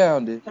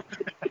rebounding.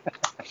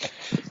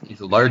 He's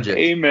allergic.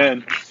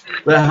 Amen.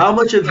 But how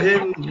much of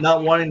him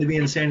not wanting to be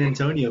in San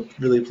Antonio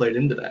really played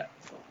into that?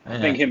 I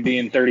think him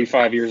being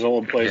 35 years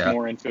old plays Yeah.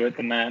 more into it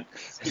than that.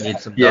 He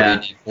needs some Yeah.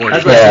 WD-40.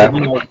 That's what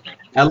I said,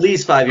 at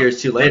least 5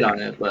 years too late on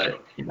it,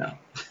 but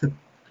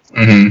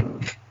Mm-hmm.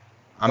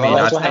 I mean,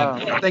 That's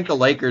I think the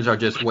Lakers are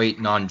just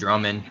waiting on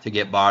Drummond to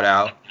get bought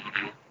out,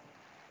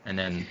 and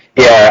then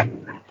Yeah.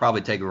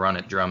 probably take a run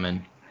at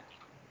Drummond.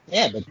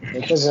 Yeah, but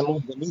it doesn't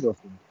move the needle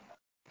for me.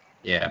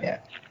 Yeah.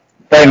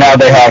 Right now,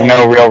 they have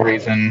no real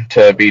reason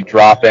to be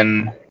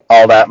dropping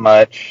all that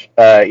much.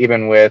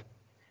 Even with,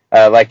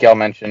 like y'all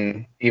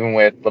mentioned, even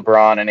with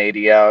LeBron and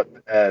AD out,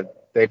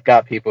 they've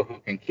got people who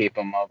can keep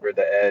them over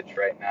the edge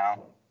right now.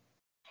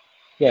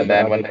 Yeah, And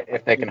then but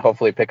if they can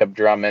hopefully pick up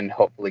Drummond,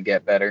 hopefully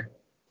get better.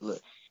 are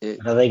they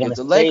gonna If the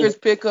stay? Lakers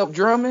pick up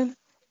Drummond,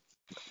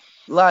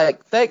 Drummond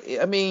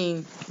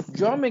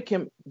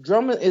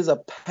is a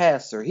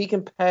passer. He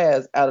can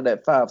pass out of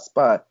that 5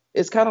 spot.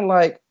 It's kind of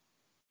like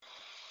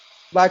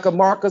a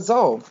Marc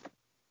Gasol.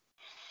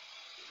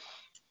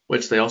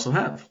 which they also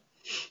have.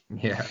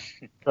 Yeah.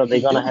 Are they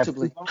gonna have?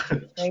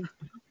 Indubitably.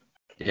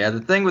 Yeah,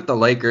 the thing with the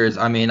Lakers,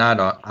 I mean, I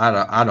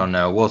don't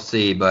know. We'll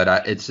see,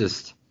 but it's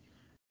just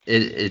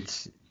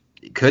it's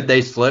could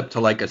they slip to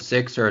like a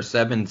 6 or a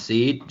 7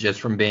 seed just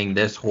from being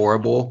this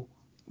horrible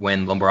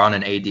when LeBron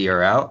and AD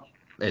are out?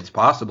 It's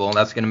possible, and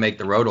that's going to make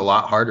the road a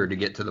lot harder to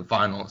get to the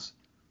finals.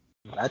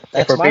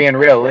 If we're being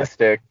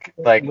realistic,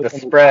 like the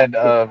spread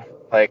of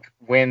like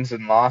wins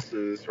and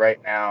losses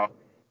right now,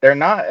 they're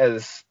not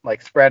as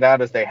like spread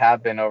out as they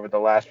have been over the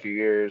last few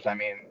years. I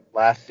mean,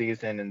 last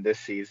season and this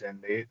season,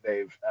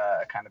 they've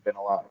kind of been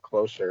a lot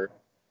closer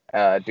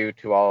due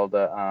to all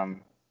the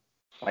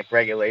like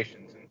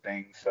regulations and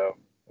things. So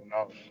who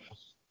knows?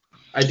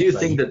 I do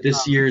think that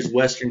this year's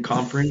Western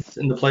Conference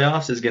in the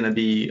playoffs is going to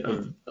be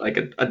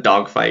a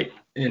dogfight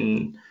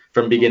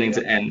from beginning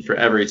to end for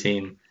every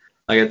team.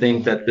 Like, I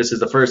think that this is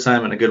the first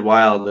time in a good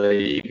while that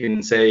you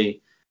can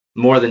say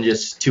more than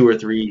just 2 or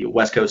 3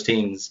 West Coast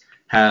teams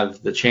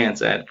have the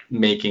chance at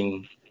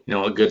making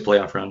a good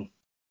playoff run.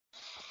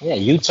 Yeah,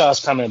 Utah's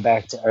coming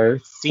back to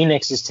earth.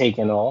 Phoenix is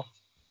taking off.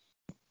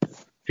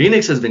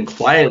 Phoenix has been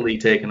quietly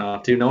taking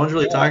off too. No one's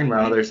really talking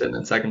about how they're sitting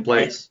in second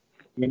place.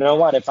 You know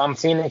what? If I'm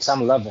Phoenix,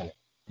 I'm loving it.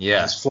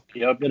 Yeah. Just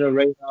fly up to the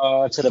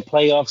radar, to the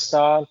playoff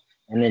start,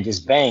 and then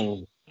just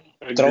bang.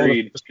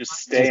 Agreed. Just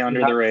stay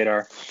under the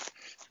radar.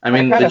 I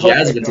mean, the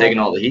Jazz have been taking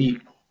all the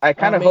heat. I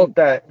kind of hope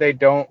that they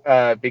don't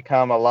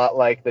become a lot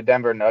like the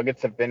Denver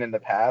Nuggets have been in the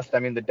past. I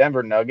mean, the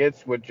Denver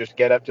Nuggets would just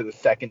get up to the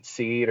second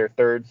seed or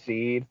third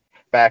seed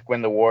back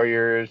when the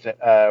Warriors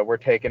were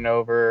taking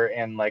over,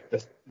 and like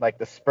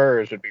the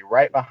Spurs would be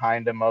right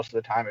behind them most of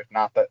the time, if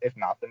not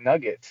the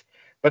Nuggets.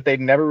 But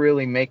they'd never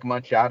really make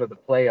much out of the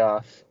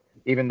playoffs,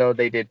 even though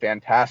they did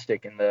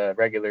fantastic in the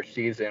regular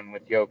season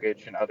with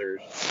Jokic and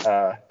others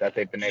that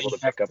they've been able to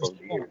pick up over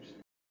the years.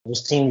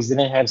 Those teams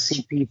didn't have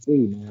CP3,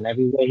 man.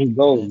 Everywhere he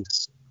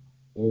goes,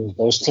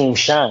 those teams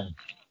shine.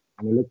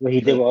 I mean, look what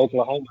he did with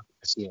Oklahoma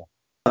this year.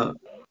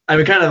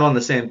 I'm kind of on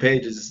the same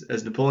page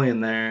as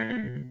Napoleon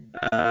there.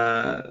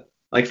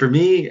 Like for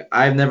me,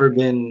 I've never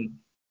been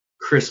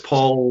Chris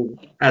Paul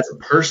as a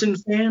person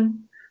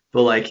fan,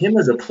 but like him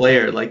as a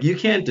player, like you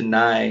can't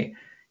deny,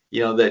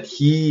 that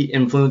he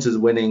influences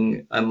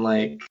winning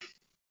unlike,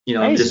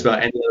 just about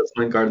any other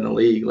point guard in the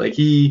league. Like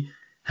he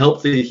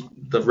helped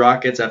the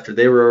Rockets after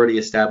they were already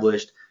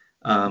established,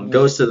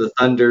 goes to the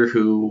Thunder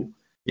who,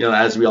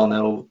 as we all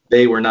know,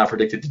 they were not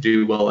predicted to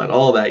do well at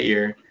all that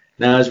year.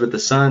 Now he's with the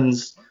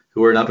Suns,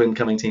 who were an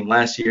up-and-coming team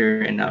last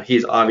year, and now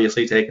he's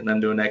obviously taken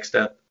them to a next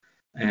step.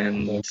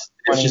 And it's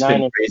just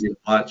been crazy to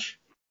watch.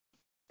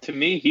 To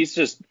me, he's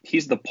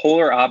the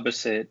polar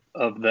opposite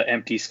of the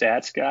empty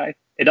stats guy.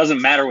 It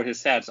doesn't matter what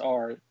his stats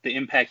are. The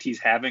impact he's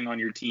having on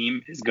your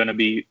team is going to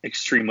be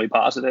extremely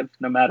positive,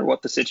 no matter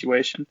what the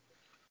situation.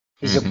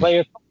 He's a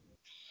player.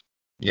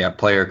 Yeah,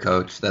 player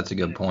coach. That's a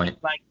good point.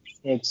 Like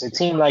Phoenix, a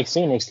team like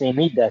Phoenix, they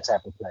need that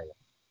type of player.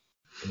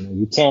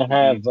 You can't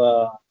have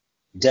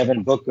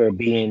Devin Booker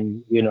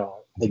being,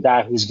 the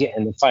guy who's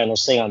getting the final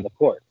say on the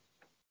court.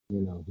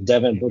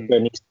 Devin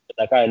Booker needs to be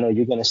like, I know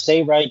you're going to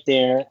stay right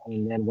there,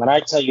 and then when I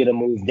tell you to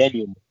move, then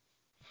you move.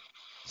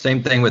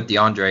 Same thing with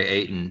DeAndre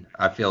Ayton.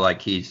 I feel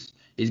like he's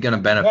going to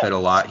benefit a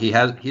lot.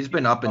 He's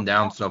been up and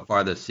down so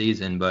far this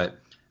season, but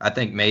I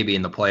think maybe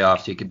in the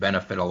playoffs he could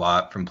benefit a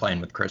lot from playing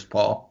with Chris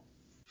Paul.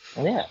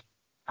 Yeah.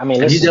 I mean,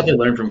 listen, he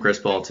definitely learned from Chris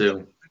Paul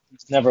too.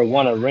 He's never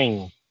won a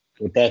ring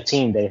with that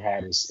team they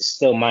had. It's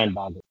still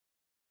mind-boggling.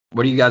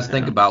 What do you guys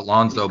think about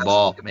Lonzo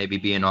Ball maybe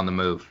being on the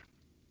move?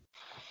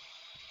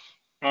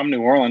 I'm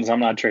New Orleans. I'm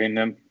not trading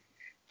him.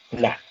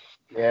 Nah.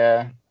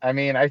 Yeah. I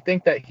mean, I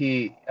think that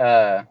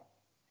he'll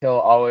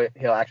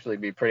actually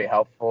be pretty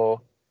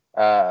helpful.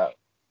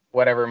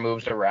 Whatever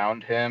moves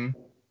around him.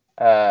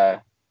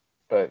 But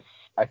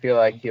I feel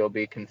like he'll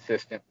be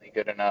consistently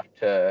good enough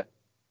to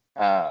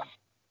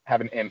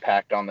have an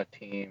impact on the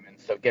team, and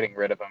so getting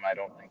rid of him I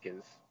don't think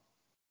is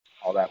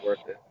all that worth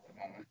it at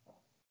the moment.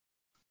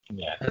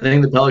 Yeah. I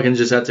think the Pelicans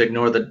just have to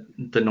ignore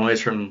the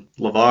noise from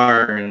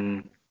LeVar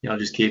and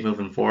just keep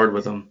moving forward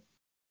with them.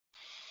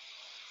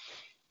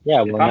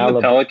 Yeah, if I'm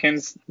the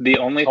Pelicans, the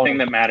only thing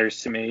that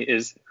matters to me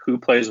is who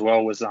plays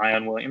well with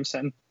Zion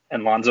Williamson,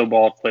 and Lonzo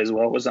Ball plays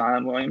well with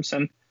Zion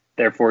Williamson.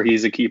 Therefore,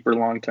 he's a keeper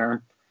long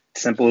term.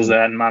 Simple as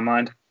that in my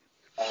mind.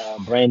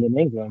 Brandon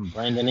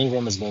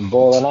Ingram has been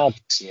balling out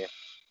this year.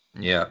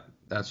 Yeah,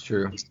 that's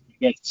true.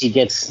 He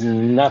gets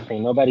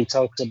nothing. Nobody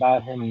talks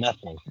about him,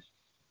 nothing.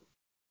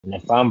 And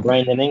if I'm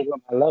Brandon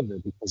Ingram, I love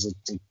it because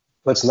it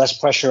puts less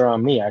pressure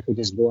on me. I could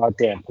just go out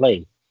there and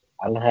play.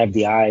 I don't have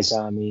the eyes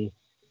on me.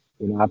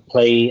 I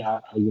play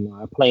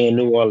in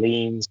New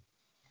Orleans.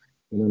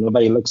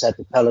 Nobody looks at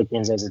the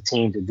Pelicans as a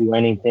team to do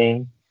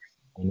anything.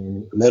 And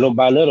then little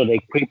by little, they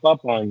creep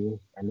up on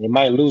you. And they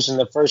might lose in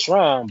the first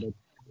round, but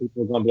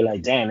people are going to be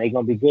like, damn, they're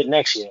going to be good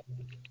next year.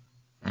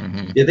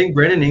 Mm-hmm. I think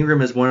Brandon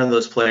Ingram is one of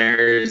those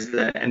players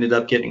that ended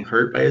up getting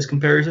hurt by his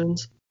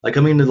comparisons. Like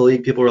coming into the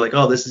league, people were like,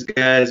 oh, this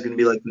guy is going to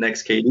be like the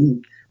next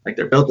KD. Like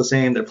they're built the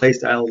same. Their play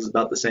style is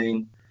about the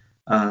same.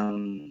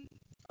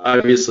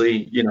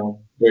 Obviously,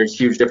 there's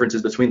huge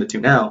differences between the two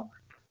now.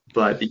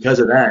 But because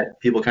of that,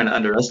 people kind of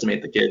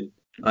underestimate the kid.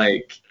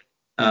 Like,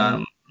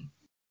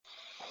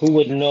 who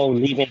would know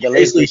leaving the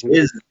Lakers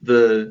is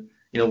the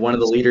one of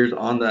the leaders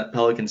on that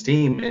Pelicans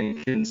team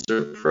and can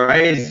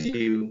surprise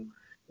you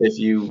if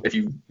you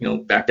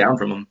back down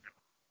from him.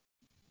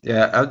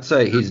 Yeah, I would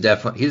say he's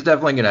definitely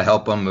going to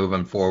help them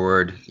moving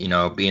forward.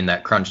 Being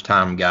that crunch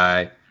time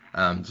guy.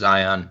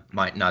 Zion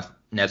might not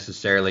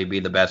necessarily be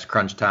the best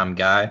crunch time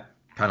guy.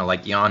 Kind of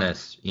like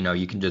Giannis.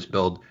 You can just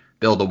build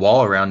a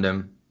wall around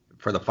him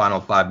for the final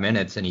 5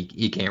 minutes, and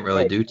he can't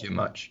really do too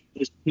much.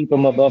 Just keep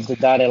him above the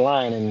dotted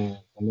line,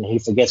 and he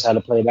forgets how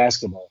to play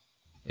basketball.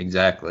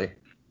 Exactly.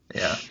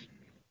 Yeah.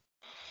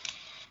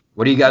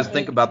 What do you guys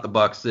think about the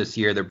Bucks this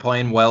year? They're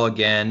playing well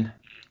again.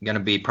 Going to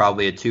be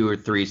probably a 2 or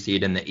 3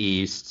 seed in the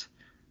East.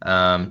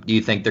 Do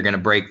you think they're going to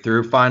break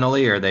through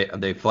finally, or are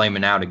they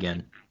flaming out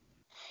again?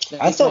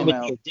 I thought with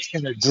the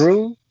addition of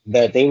Drew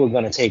that they were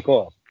going to take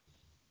off.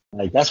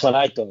 Like that's what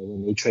I thought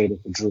when they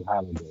traded for Drew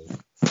Holiday.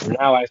 And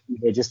now I see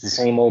they're just the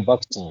same old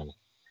Bucks team.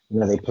 You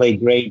know, they play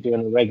great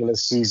during the regular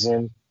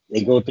season.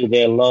 They go through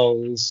their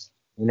lows,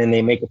 and then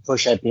they make a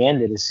push at the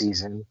end of the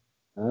season.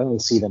 I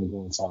don't see them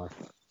going far.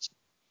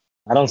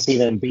 I don't see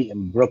them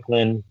beating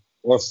Brooklyn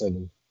or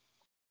Philly.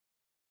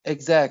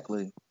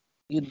 Exactly.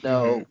 You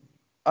know,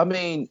 I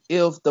mean,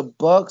 if the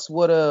Bucks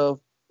would have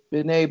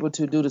been able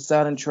to do the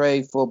sign and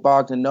trade for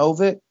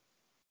Bogdanovic,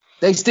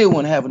 they still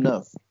wouldn't have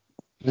enough.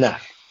 Nah.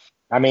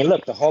 I mean,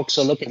 look, the Hawks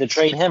are looking to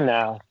trade him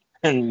now,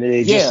 and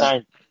they just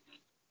signed.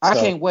 I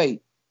can't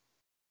wait.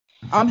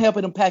 I'm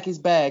helping him pack his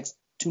bags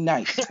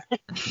tonight.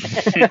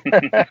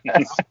 I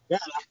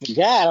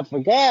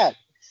forgot.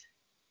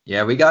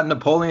 Yeah, we got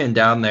Napoleon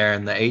down there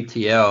in the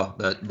ATL,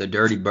 the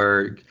Dirty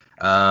Bird.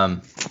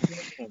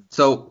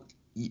 So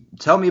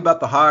tell me about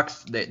the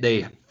Hawks.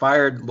 They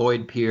fired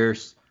Lloyd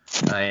Pierce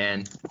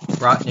and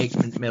brought Nate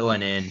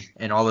McMillan in,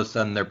 and all of a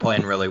sudden they're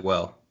playing really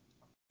well.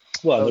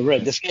 Well,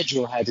 the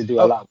schedule had to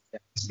do a lot with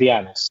that, to be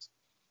honest.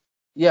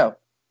 Yeah,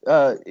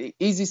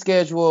 easy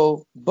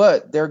schedule,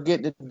 but they're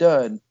getting it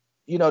done.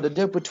 You know, the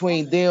difference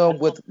between them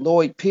with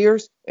Lloyd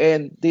Pierce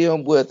and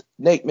them with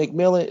Nate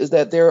McMillan is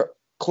that they're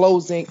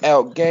closing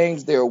out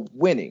games they're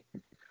winning.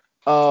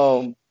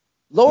 Lloyd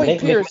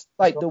Pierce,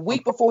 like the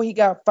week before he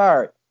got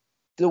fired,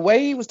 the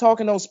way he was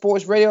talking on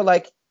sports radio,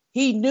 like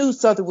he knew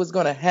something was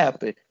going to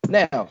happen.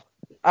 Now,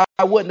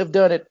 I wouldn't have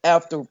done it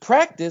after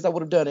practice. I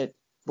would have done it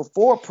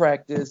before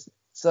practice.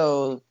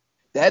 So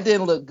that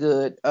didn't look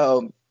good,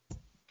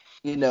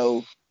 you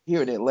know,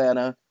 here in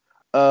Atlanta.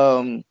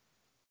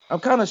 I'm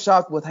kind of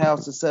shocked with how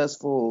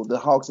successful the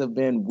Hawks have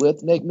been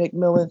with Nate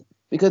McMillan,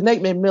 because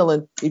Nate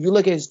McMillan, if you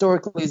look at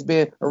historically, has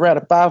been around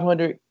a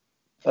 500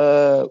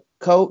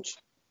 coach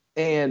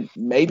and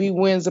maybe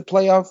wins a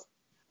playoff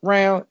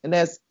round, and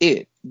that's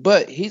it.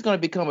 But he's going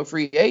to become a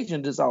free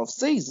agent this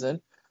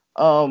offseason.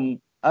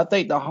 I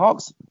think the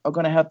Hawks are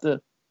going to have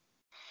to.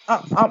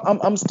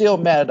 I'm still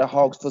mad at the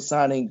Hawks for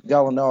signing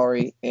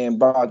Gallinari and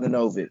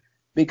Bogdanovic,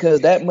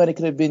 because that money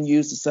could have been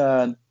used to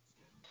sign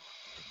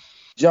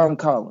John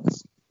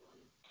Collins.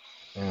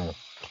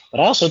 But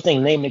I also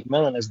think Nate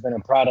McMillan has been a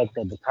product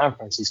of the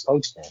conference he's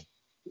coached in.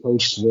 He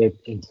coached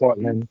in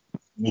Portland,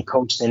 and he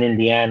coached in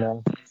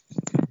Indiana.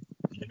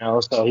 You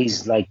know, so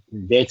he's like,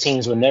 their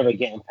teams were never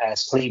getting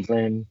past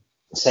Cleveland,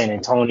 San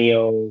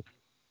Antonio.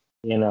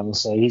 You know,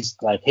 so he's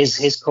like,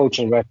 his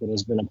coaching record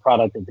has been a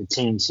product of the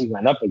teams he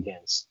went up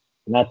against,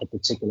 not the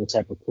particular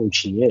type of coach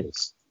he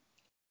is.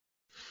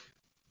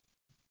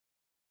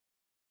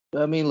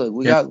 I mean, look,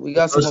 we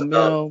got some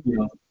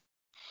momentum.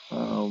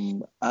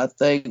 I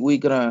think we're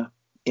gonna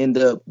end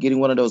up getting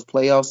one of those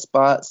playoff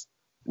spots,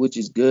 which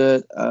is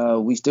good.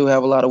 We still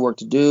have a lot of work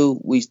to do.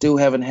 We still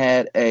haven't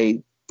had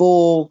a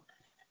full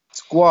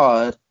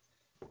squad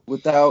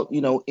without,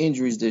 you know,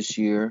 injuries this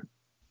year.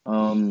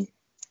 Trae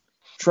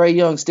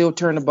Young still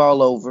turned the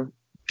ball over.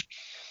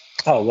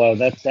 Oh, well,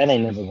 that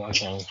ain't never gonna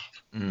change.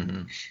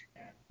 Mm-hmm.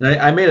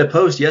 I made a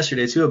post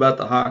yesterday too about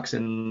the Hawks,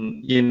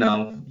 and you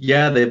know,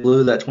 yeah, they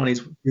blew that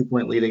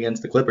 22-point lead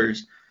against the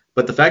Clippers,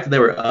 but the fact that they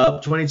were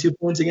up 22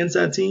 points against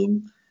that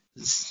team,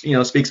 you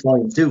know, speaks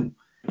volumes too.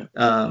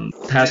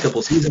 Past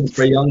couple seasons,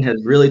 Trae Young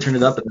has really turned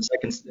it up in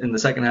the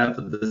second half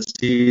of the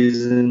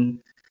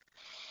season,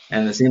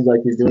 and it seems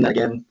like he's doing that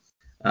again.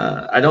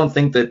 I don't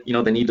think that, you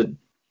know, they need to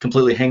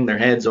completely hang their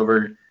heads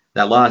over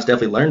that loss.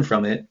 Definitely learn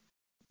from it,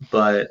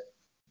 but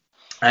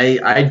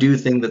I do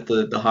think that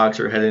the Hawks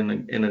are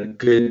heading in a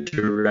good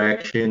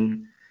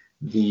direction.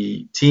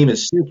 The team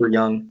is super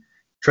young.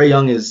 Trae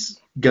Young is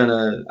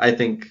gonna, I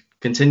think,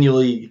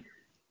 continually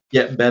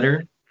get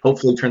better.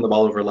 Hopefully, turn the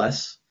ball over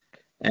less.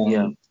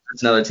 And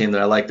that's another team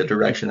that I like the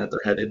direction that they're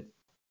headed.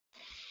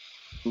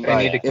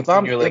 They need to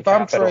continually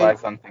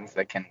capitalize on things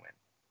that can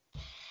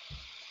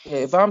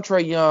win. If I'm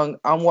Trae Young,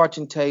 I'm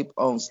watching tape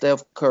on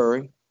Steph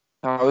Curry,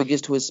 how he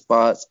gets to his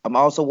spots. I'm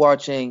also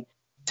watching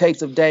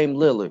tapes of Dame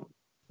Lillard.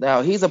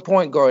 Now, he's a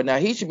point guard. Now,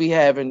 he should be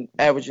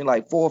averaging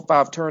like 4 or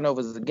 5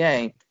 turnovers a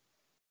game.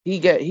 He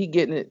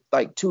getting it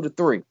like 2 to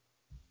 3.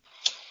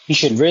 He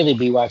should really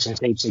be watching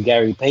tapes of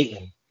Gary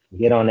Payton.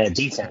 Get on that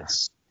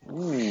defense.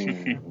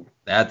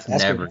 That's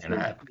never going to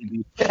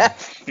happen.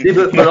 See,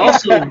 but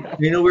also,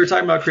 you know, we were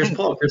talking about Chris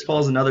Paul. Chris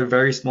Paul is another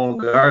very small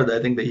guard that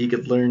I think that he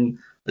could learn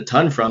a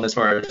ton from as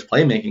far as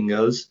playmaking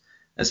goes,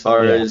 as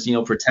far as, you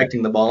know,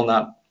 protecting the ball,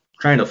 not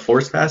trying to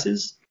force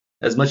passes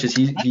as much as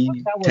he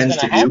tends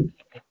to do.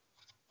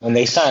 When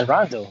they signed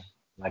Rondo,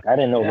 like, I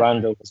didn't know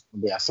Rondo was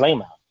going to be a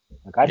flameout.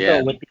 Like, I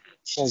thought with the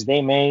decisions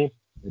they made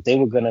that they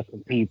were going to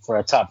compete for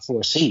a top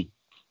 4 seed.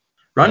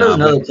 Rondo's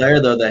another player,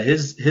 though, that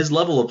his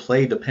level of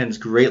play depends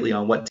greatly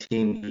on what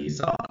team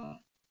he's on.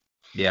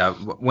 Yeah,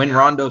 when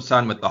Rondo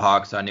signed with the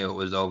Hawks, I knew it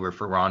was over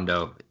for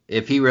Rondo.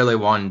 If he really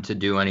wanted to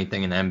do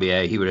anything in the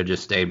NBA, he would have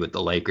just stayed with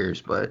the Lakers.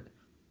 But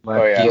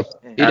he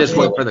just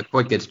went for the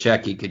quickest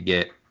check he could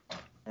get.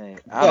 Hey,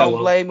 I don't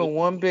blame him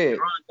one bit.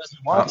 Ron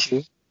doesn't want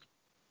you.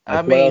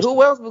 I mean,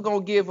 who else was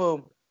going to give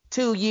him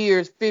 2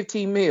 years,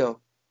 $15 million?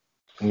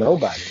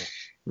 Nobody.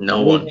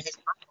 No one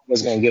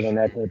was going to give him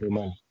that type of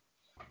money.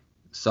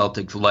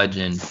 Celtics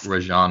legend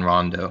Rajon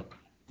Rondo.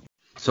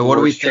 So what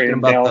are we Worst trade thinking in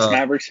about Dallas the?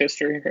 Mavericks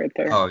history right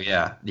there. Oh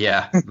yeah.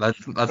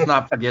 Let's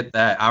not forget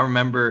that. I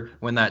remember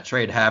when that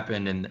trade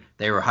happened and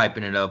they were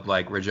hyping it up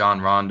like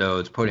Rajon Rondo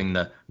is putting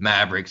the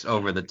Mavericks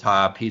over the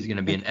top. He's going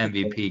to be an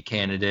MVP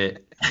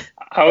candidate.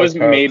 I was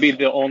maybe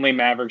the only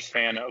Mavericks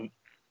fan of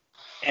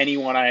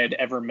anyone I had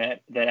ever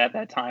met that at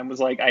that time was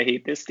like, I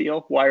hate this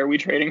deal. Why are we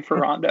trading for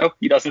Rondo?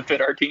 He doesn't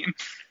fit our team.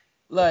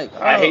 Like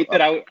I hate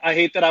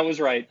that I was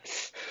right.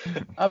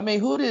 I mean,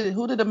 who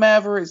did the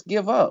Mavericks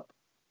give up?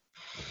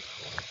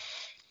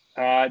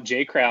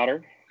 Jay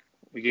Crowder.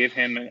 We gave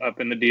him up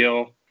in the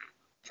deal.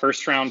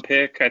 First round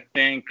pick, I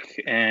think,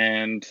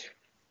 and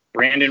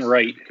Brandon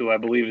Wright, who I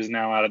believe is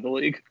now out of the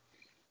league.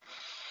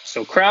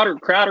 So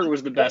Crowder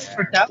was the best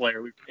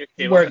player we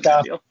gave up in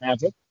that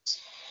deal.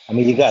 I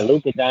mean, you got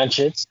Luka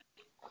Doncic.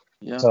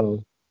 Yeah.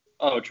 So.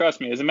 Oh, trust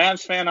me, as a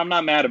Mavs fan, I'm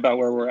not mad about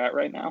where we're at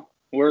right now.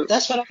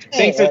 That's what I'm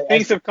saying.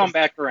 Things have come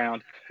back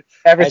around.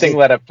 Everything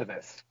led up to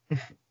this.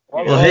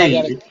 Well,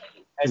 hey,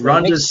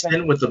 Rondo's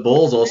stint with the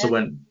Bulls also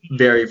went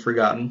very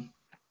forgotten.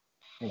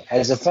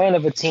 As a fan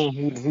of a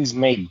team who's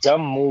made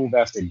dumb move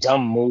after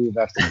dumb move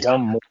after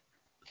dumb move,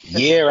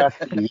 year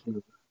after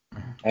year,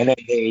 and then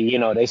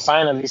they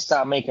finally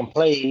stop making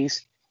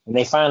plays and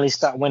they finally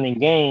stop winning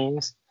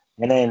games,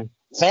 and then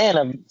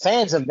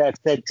fans of that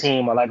said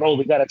team are like, oh,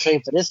 we got to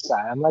trade for this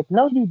guy. I'm like,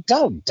 no, you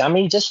don't,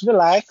 dummy. Just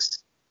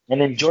relax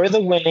and enjoy the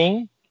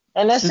winning,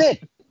 and that's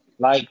it.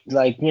 Like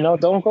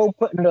don't go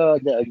putting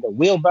the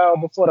wheelbarrow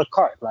before the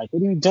cart. Like,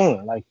 what are you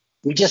doing? Like,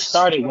 we just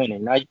started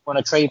winning. Now you want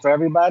to trade for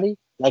everybody?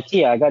 Like,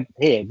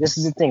 this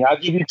is the thing. I'll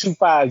give you 2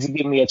 5s. You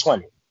give me a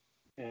 20.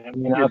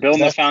 You're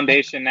building the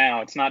foundation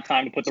now. It's not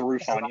time to put the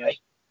roof on yet.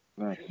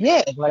 Right.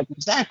 Yeah, like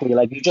exactly.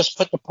 Like, you just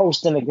put the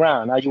post in the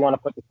ground. Now you want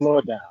to put the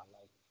floor down.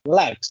 Like,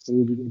 relax.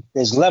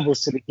 There's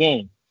levels to the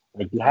game.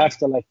 Like, you have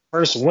to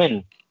first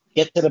win,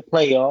 get to the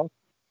playoff,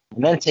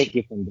 and then take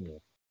it from there.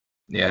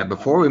 Yeah,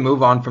 before we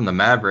move on from the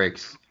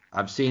Mavericks,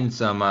 I've seen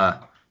some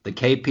the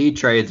KP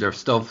trades are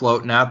still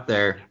floating out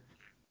there.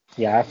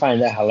 Yeah, I find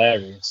that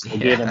hilarious. They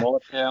gave him all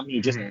the time. You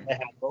just let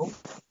him go.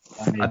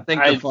 I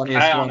think the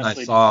funniest one I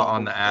saw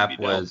on the app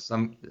was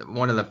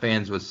one of the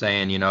fans was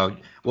saying,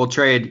 we'll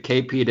trade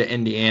KP to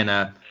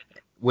Indiana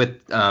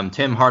with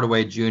Tim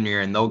Hardaway Jr.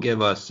 and they'll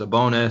give us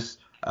Sabonis,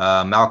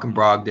 Malcolm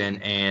Brogdon,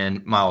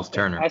 and Miles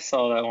Turner. I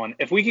saw that one.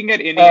 If we can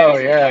get Indiana's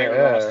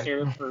entire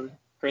roster for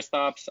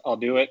Kristaps, I'll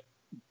do it.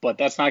 But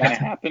that's not going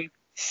to happen.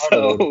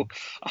 So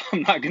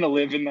I'm not going to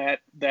live in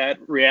that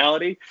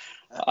reality.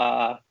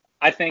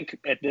 I think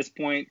at this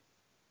point,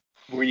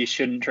 we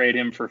shouldn't trade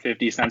him for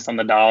 50 cents on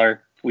the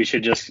dollar. We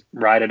should just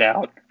ride it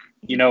out.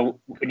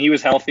 When he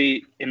was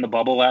healthy in the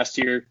bubble last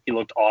year, he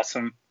looked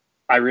awesome.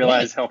 I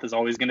realize health is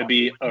always going to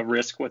be a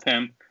risk with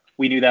him.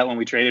 We knew that when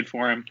we traded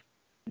for him.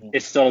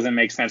 It still doesn't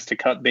make sense to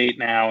cut bait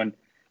now and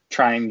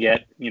try and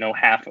get,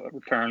 half a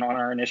return on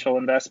our initial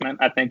investment.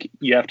 I think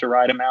you have to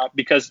ride him out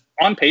because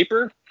on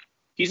paper,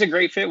 he's a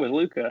great fit with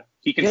Luka.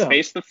 He can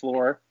space the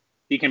floor.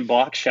 He can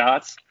block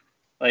shots.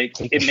 Like,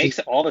 it makes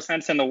all the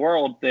sense in the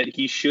world that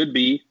he should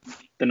be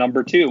the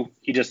number 2.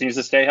 He just needs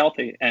to stay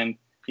healthy. And,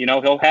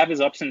 he'll have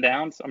his ups and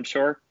downs, I'm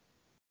sure.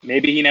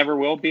 Maybe he never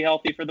will be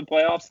healthy for the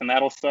playoffs, and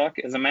that'll suck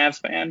as a Mavs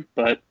fan.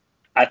 But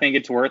I think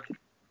it's worth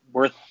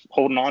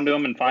holding on to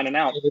him and finding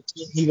out.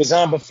 He was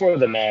on before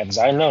the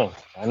Mavs. I know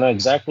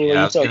exactly what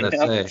you're talking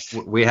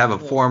about. We have a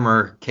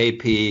former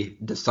KP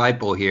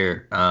disciple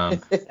here.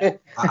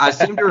 I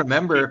seem to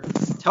remember.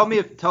 Tell me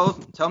if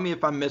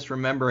I'm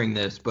misremembering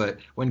this, but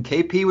when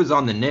KP was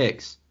on the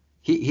Knicks,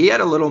 he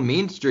had a little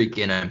mean streak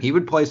in him. He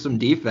would play some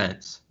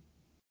defense.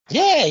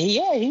 Yeah,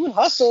 he would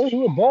hustle. He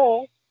would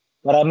ball.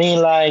 But I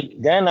mean,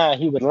 then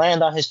he would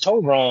land on his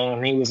toe wrong,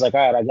 and he was like,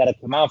 all right, I got to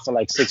come out for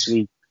 6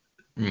 weeks.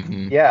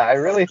 Mm-hmm. Yeah, I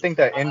really think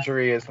that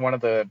injury is one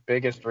of the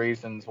biggest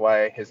reasons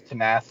why his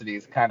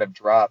tenacity's kind of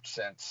dropped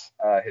since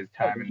his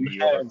time in New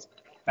York.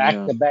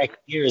 Back-to-back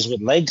years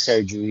with leg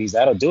surgeries,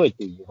 that'll do it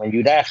to you. When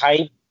you're that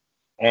height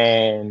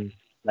and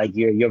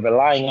you're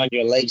relying on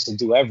your legs to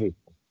do everything.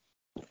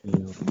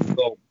 You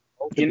go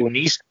multiple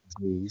knee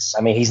surgeries.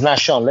 I mean, he's not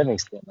Sean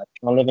Livingston.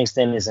 Sean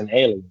Livingston is an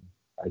alien.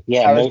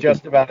 I was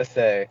just about to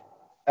say.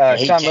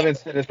 Sean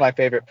Livingston is my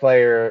favorite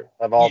player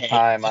of all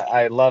time.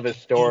 I love his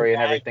story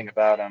and everything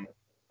about him.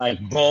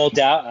 Balled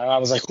out. And I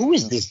was like, who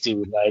is this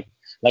dude?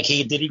 Did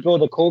he go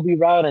the Kobe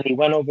route and he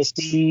went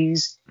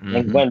overseas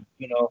and went,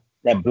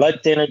 that blood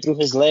thinner through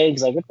his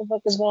legs? What the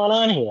fuck is going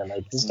on here?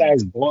 This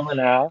guy's balling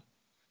out.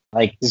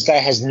 This guy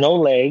has no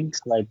legs.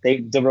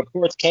 The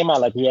reports came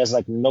out he has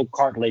no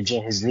cartilage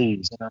in his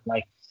knees. And I'm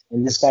like,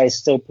 and this guy is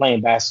still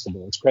playing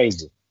basketball. It's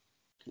crazy.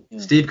 Yeah.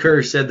 Steve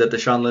Kerr said that the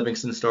Sean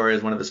Livingston story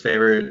is one of his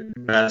favorite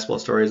basketball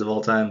stories of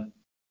all time.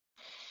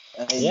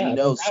 And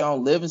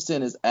Sean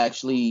Livingston is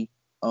actually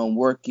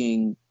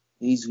working.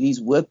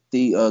 He's with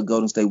the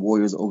Golden State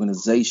Warriors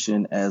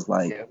organization as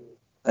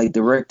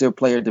director of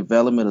player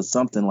development or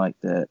something like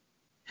that.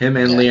 Him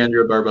and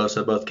Leandro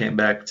Barbosa both came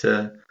back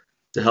to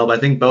help. I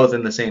think both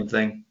in the same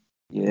thing.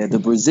 Yeah, the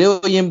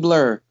Brazilian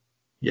Blur.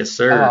 Yes,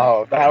 sir.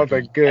 Oh, that was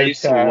a good I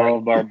used to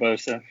love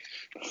Barbosa.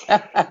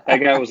 That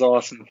guy was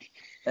awesome.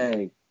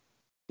 Hey,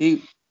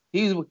 he's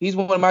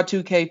one of my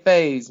 2K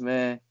faves,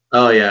 man.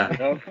 Oh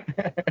yeah.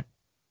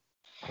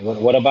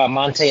 What about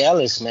Monte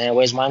Ellis, man?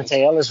 Where's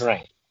Monte Ellis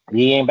rank?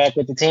 He ain't back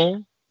with the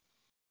team?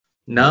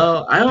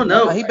 No, I don't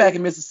know. He back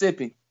in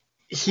Mississippi.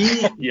 He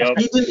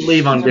didn't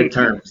leave on good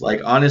terms.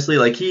 Like honestly,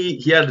 like he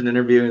had an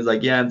interview and was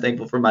like, yeah, I'm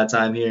thankful for my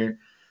time here.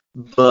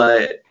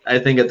 But I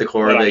think at the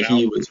core of it,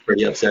 he was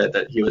pretty upset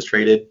that he was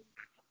traded.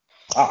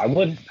 I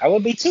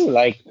would be too.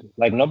 Like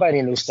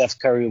nobody knew Steph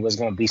Curry was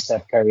gonna be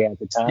Steph Curry at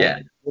the time. Yeah.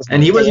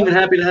 And he wasn't even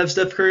happy to have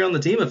Steph Curry on the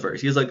team at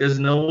first. He was like, there's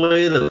no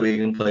way that we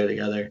can play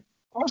together.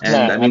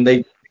 And I mean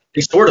they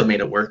sort of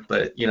made it work,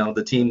 but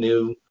the team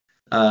knew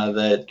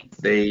that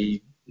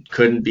they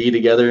couldn't be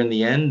together in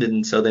the end,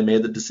 and so they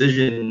made the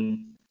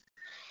decision.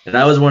 And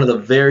I was one of the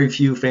very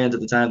few fans at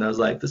the time that was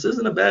like, this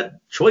isn't a bad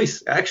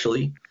choice,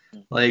 actually.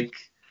 Like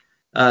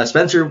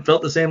Spencer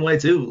felt the same way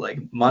too. Like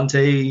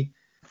Monte,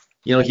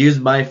 he was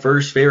my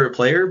first favorite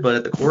player, but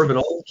at the core of it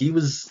all, he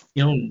was,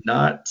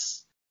 not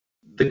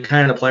the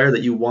kind of player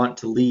that you want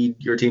to lead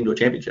your team to a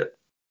championship.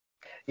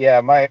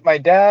 Yeah, my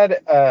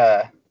dad,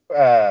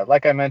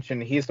 like I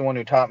mentioned, he's the one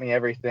who taught me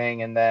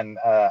everything, and then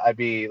I'd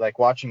be like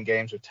watching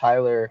games with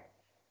Tyler.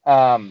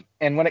 And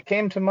when it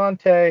came to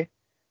Monte,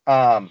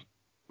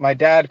 my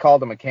dad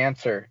called him a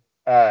cancer.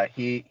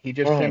 He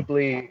just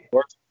simply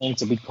thing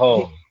to be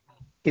called.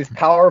 He's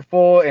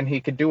powerful and he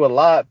could do a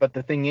lot, but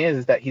the thing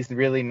is that he's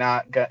really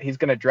not. He's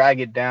gonna drag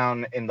it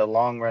down in the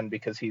long run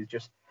because he's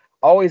just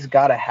always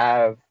got to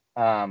have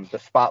the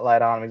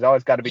spotlight on him. He's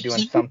always got to be doing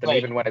something,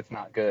 even when it's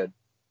not good.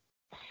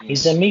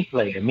 He's a me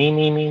player.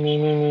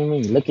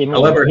 Me. Look at me.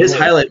 However, his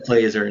highlight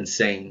plays are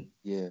insane.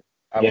 Yeah.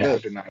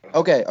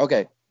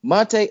 Okay.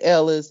 Monte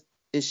Ellis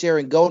is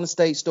sharing Golden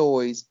State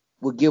stories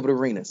with Gilbert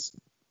Arenas.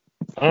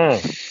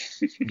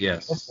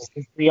 Yes.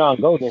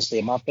 Beyond Golden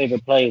State, my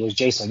favorite player was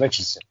Jason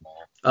Richardson, man.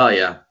 Oh,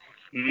 yeah.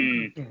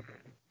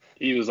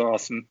 He was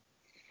awesome.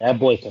 That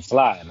boy could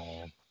fly,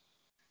 man.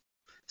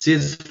 See,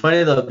 it's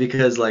funny, though,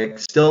 because,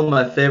 still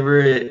my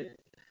favorite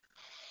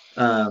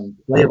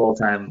play of all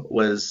time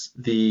was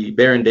the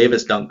Baron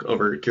Davis dunk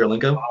over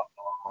Kirilenko.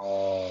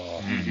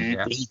 Oh,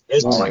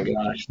 Oh, my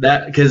gosh.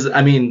 Because,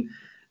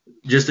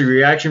 just the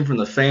reaction from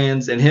the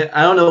fans, and him,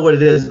 I don't know what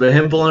it is, but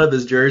him pulling up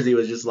his jersey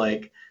was just,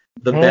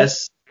 the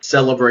best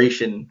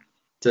celebration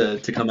to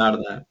come out of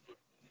that.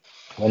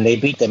 When they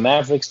beat the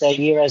Mavericks that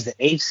year as the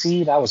 8th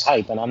seed, I was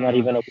hyped, and I'm not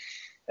even a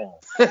fan.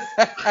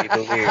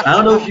 I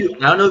don't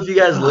know if you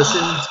guys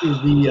listened to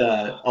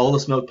the All the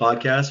Smoke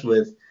podcast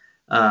with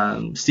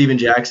Steven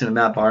Jackson and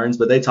Matt Barnes,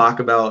 but they talk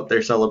about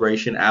their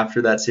celebration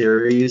after that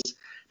series.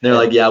 They're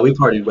like, yeah, we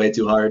partied way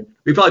too hard.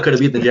 We probably could have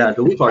beat the Jazz,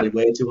 but we partied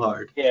way too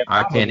hard. Yeah,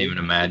 I can't even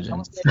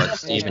imagine what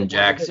Steven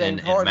Jackson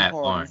and Matt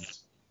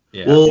Barnes.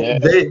 Yeah. Well,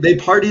 they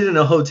partied in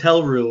a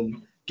hotel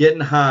room getting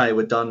high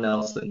with Don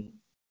Nelson.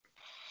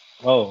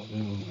 Oh,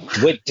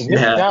 with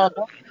Yeah. Don.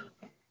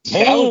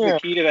 That was the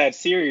key to that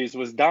series.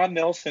 Was Don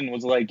Nelson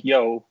was like,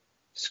 "Yo,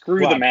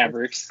 screw the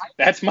Mavericks.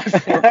 That's my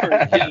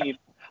former team.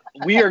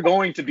 We are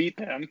going to beat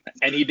them,"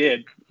 and he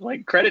did.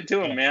 Credit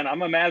to him, man.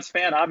 I'm a Mavs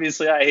fan.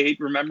 Obviously, I hate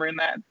remembering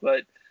that,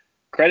 but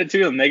credit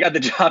to them. They got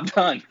the job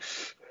done.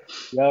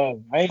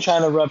 Yo, I ain't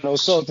trying to rub no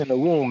salt in the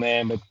wound,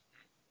 man, but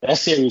that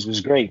series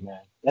was great,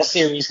 man. That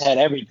series had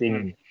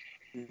everything.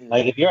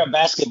 If you're a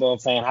basketball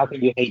fan, how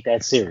can you hate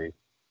that series?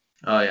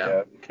 Oh,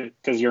 yeah.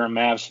 Because you're a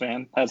Mavs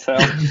fan. That's how.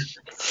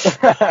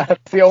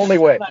 That's the only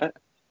way.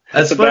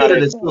 That's funny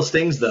that it still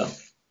stings, though.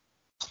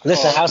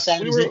 Listen, how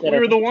sad is it that we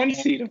were the 1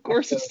 seed? Of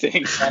course it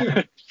stinks.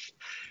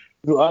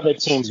 through other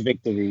teams'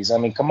 victories? I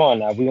mean, come on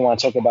now. We want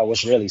to talk about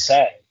what's really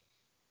sad.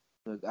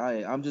 Look,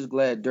 I'm just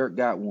glad Dirk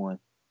got one.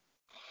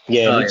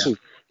 Yeah, me too.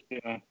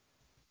 Yeah.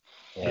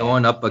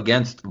 Going up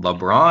against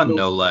LeBron,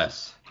 no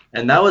less.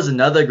 And that was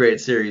another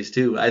great series,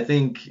 too. I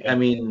think,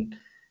 in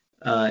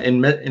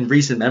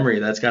recent memory,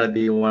 that's got to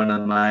be one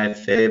of my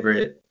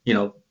favorite,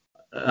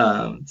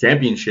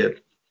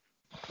 championship.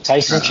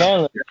 Tyson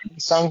Chandler,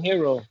 sung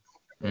hero.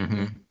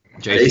 Mm-hmm.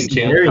 Jason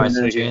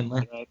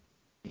Chandler.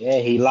 Yeah,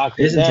 he locked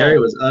it Jason down. Terry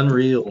was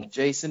unreal.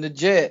 Jason the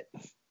Jet.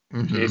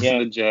 Mm-hmm. Jason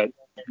the Jet.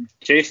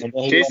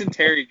 Jason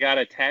Terry got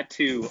a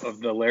tattoo of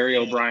the Larry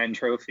O'Brien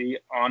trophy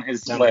on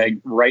his leg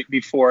right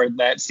before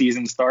that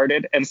season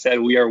started and said,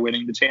 "We are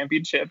winning the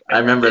championship." I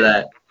remember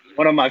that.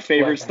 One of my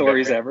favorite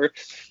stories ever.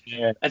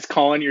 Yeah. That's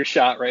calling your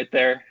shot right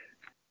there.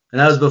 And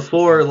that was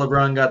before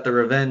LeBron got the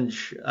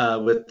revenge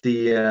with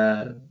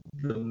the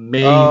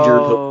major.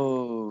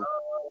 Oh.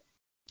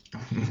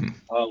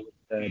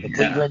 The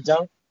Cleveland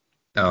dunk.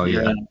 Oh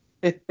yeah.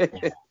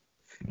 That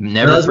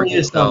Never was when he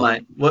was forget still though.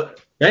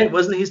 What? Right?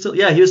 Wasn't he still?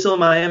 Yeah, he was still in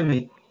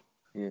Miami.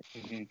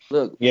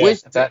 Look, Yeah,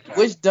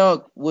 which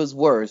dunk was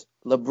worse?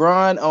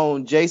 LeBron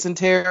on Jason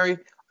Terry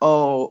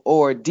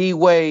or D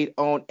Wade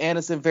on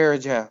Anderson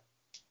Varejao?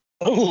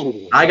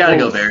 I gotta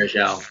go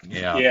Varejao.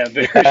 Yeah. Yeah,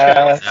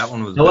 That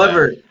one was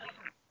However,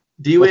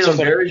 D Wade What's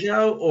on your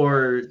Varejao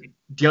or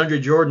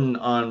DeAndre Jordan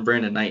on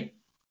Brandon Knight?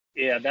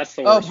 Yeah, that's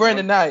the Oh, worst.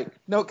 Brandon Knight.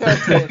 No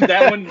contest.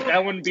 That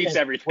one beats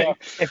everything.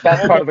 If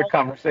that's part of the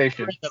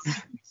conversation.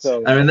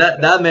 So I mean,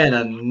 that man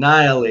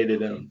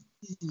annihilated him.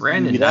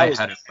 Brandon Knight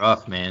had it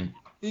rough, man.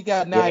 He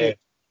got knighted.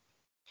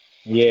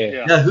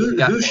 yeah. Yeah, who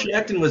Yeah.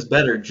 Shaqtin' was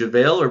better,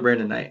 JaVale or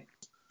Brandon Knight?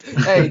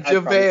 Hey,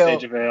 I'd probably say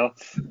JaVale.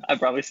 JaVale. I'd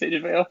probably say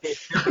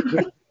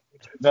JaVale.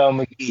 Val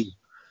McGee.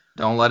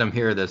 Don't let him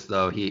hear this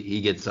though.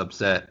 He gets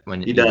upset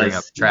when He you bring does.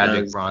 up He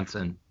Tragic does.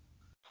 Bronson.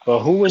 But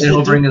who was And the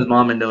he'll bring dude? his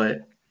mom into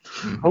it.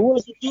 Who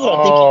was the dude?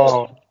 I think it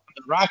was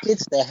the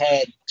Rockets that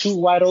had 2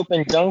 wide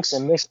open dunks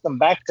and missed them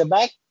back to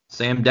back.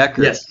 Sam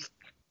Decker. Yes.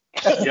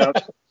 Yep.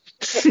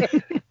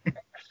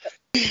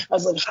 I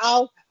was like,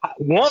 how?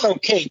 1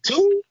 okay,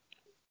 2?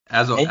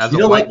 As a You white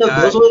know what?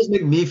 guy, Those always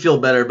make me feel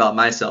better about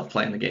myself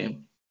playing the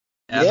game.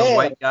 as a Yeah.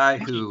 white guy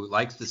who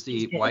likes to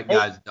see white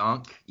guys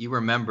dunk, you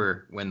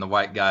remember when the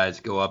white guys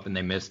go up and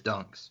they miss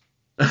dunks.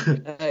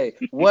 Hey,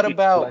 what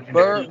about Legendary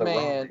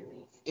Birdman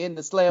in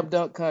the slam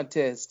dunk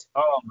contest?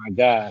 Oh my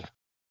God.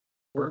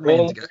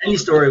 Birdman's got- Any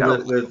story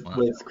got a with lot.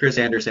 with Chris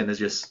Anderson is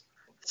just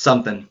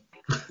something.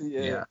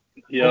 Yeah.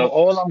 Yep.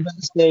 All I'm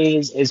gonna say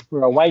is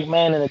for a white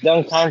man in a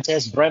dunk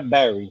contest, Brent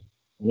Barry.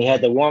 And he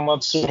had the warm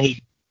up suit.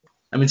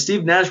 I mean,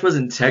 Steve Nash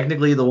wasn't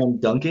technically the one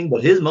dunking,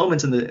 but his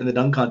moments in the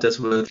dunk contest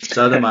with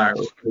Stoudemire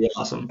was pretty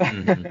awesome.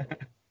 Mhm.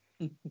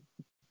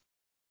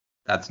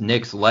 That's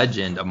Knicks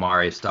legend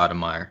Amari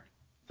Stoudemire.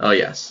 Oh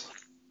yes.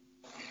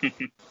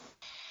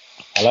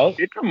 Hello?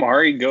 Did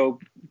Amari go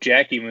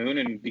Jackie Moon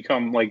and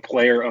become like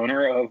player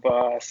owner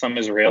of some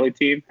Israeli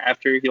team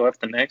after he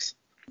left the Knicks?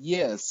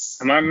 Yes.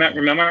 Am I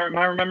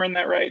remembering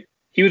that right?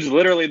 He was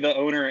literally the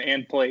owner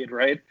and played,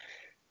 right?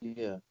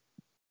 Yeah.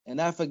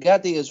 And I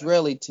forgot the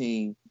Israeli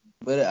team,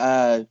 but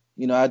I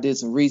did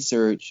some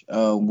research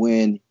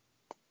when,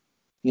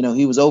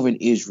 he was over in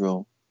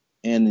Israel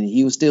and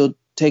he was still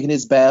taking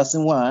his baths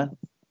in wine.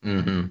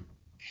 Mm-hmm.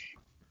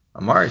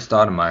 Amari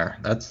Stoudemire.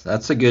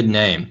 That's a good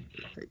name.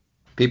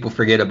 People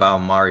forget about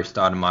Amari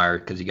Stoudemire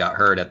because he got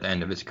hurt at the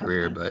end of his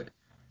career, but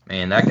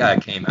man, that guy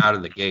came out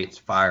of the gates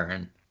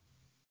firing.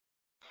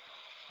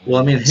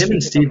 Well, I mean, him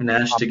and Steve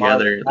Nash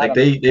together, like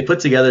they put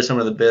together some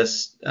of the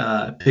best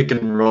pick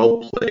and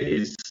roll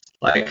plays,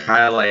 like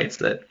highlights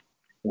that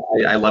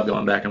I love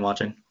going back and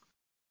watching.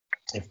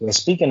 If we're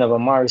speaking of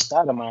Amari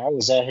Stoudemire, I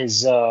was at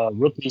his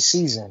rookie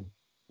season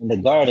in the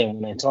Garden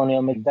when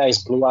Antonio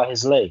McDyess blew out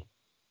his leg.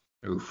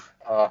 Oof.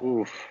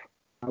 Oof.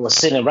 I was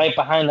sitting right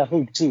behind the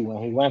hoop too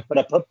when he went for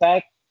the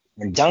putback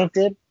and dunked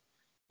it.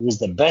 It was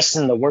the best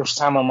and the worst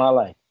time of my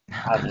life.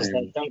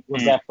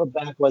 That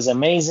putback was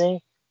amazing,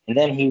 and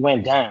then he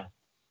went down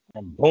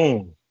and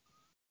boom,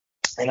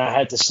 and I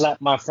had to slap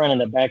my friend in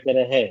the back of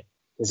the head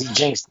because he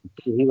jinxed it.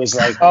 He was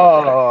like,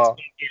 Oh,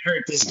 "He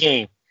hurt this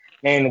game,"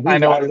 and I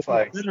know were what it's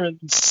like. literally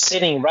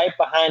sitting right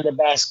behind the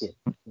basket,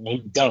 and he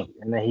dunked,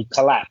 and then he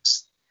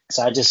collapsed.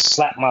 So I just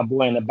slapped my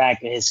boy in the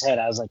back of his head.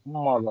 I was like,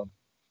 "Mother."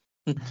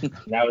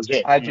 That was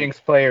it. I jinx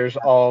players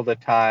all the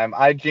time.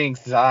 I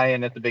jinxed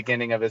Zion at the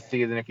beginning of his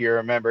season. If you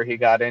remember, he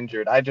got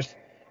injured. I just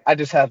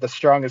had the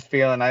strongest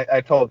feeling.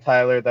 I told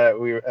Tyler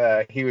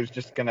that he was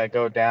just gonna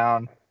go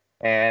down,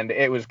 and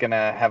it was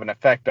gonna have an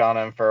effect on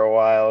him for a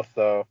while.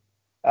 So,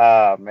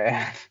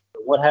 man.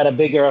 What had a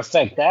bigger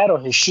effect, that or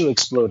his shoe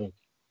exploding?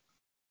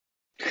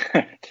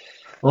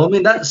 Well, I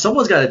mean,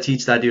 someone's got to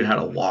teach that dude how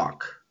to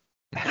walk.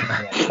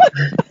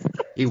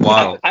 He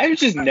waddled. I've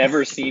just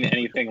never seen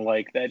anything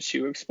like that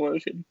shoe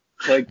explosion.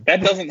 Like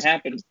that doesn't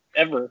happen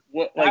ever.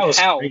 What? That Like was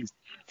how? crazy.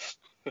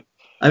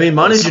 I mean,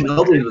 Monty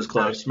Ginobili was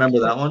close.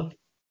 Remember that one?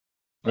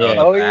 Yeah.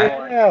 Oh the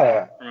back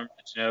yeah. I remember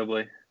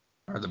Ginobili.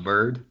 or the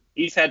bird.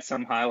 He's had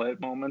some highlight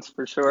moments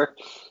for sure.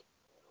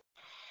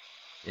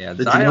 Yeah,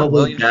 The Zion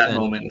Ginobili bat Williamson.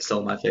 moment is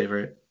still my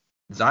favorite.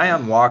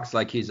 Zion walks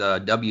like he's a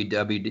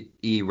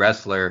WWE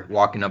wrestler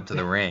walking up to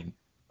the ring.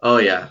 Oh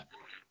yeah.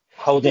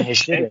 Holding his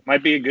Hey, shit.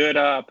 might be a good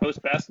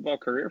post basketball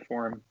career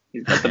for him.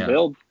 He's got the Yeah.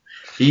 build.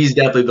 He's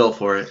definitely built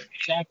for it.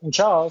 Shaq and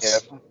Charles.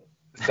 Yep.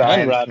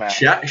 Zion Rob. smash.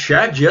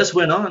 Shaq just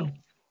went on.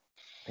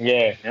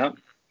 Yeah. Yep.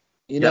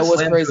 You know Got what's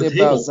slammed crazy to the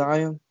about table.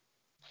 Zion?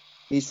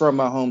 He's from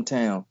my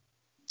hometown.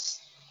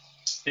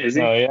 Is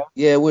he? Oh yeah.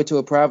 Yeah, he went to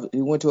a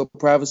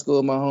private school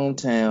in my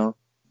hometown,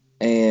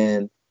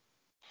 and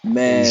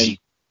man,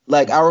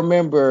 like I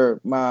remember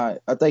I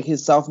think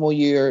his sophomore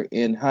year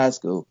in high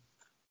school,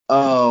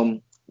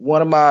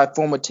 one of my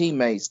former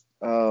teammates,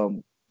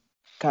 kind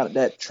of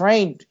that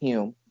trained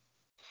him,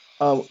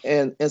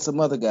 and some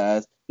other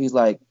guys, he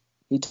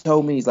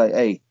told me, he's like,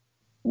 hey,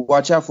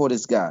 watch out for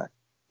this guy.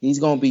 He's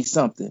gonna be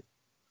something.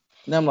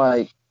 And I'm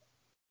like,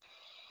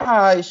 all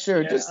right,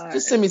 sure, Yeah,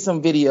 just send me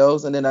some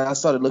videos. And then I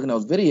started looking at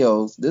those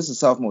videos. This is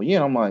sophomore year,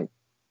 and I'm like,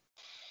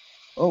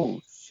 oh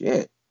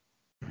shit.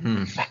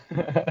 Hmm.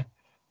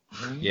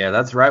 Yeah,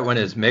 that's right when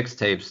his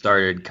mixtape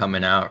started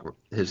coming out,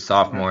 his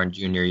sophomore and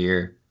junior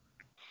year.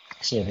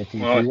 Shit, if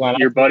you Well, want-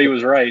 your buddy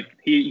was right.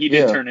 He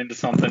did Yeah. turn into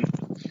something.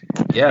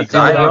 Yeah,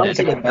 Zion Zion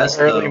to the and, best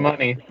Early though.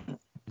 money.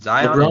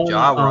 Zion and LeBron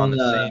Ja were on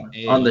the same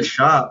age. on the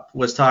shop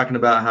was talking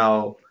about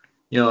how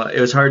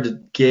it was hard to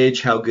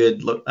gauge how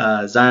good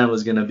Zion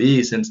was going to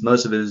be since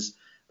most of his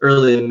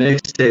early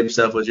mixtape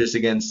stuff was just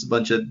against a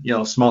bunch of,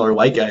 smaller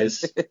white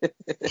guys.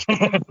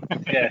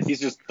 Yeah, he's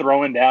just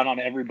throwing down on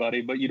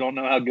everybody, but you don't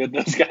know how good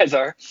those guys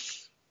are.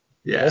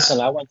 Yeah. Listen,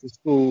 I went to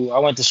school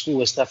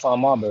with Stephon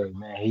Marbury,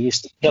 man. He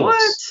used to kill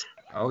us.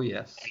 Oh,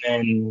 yes.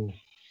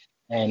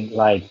 And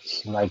like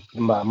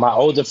my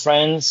older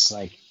friends,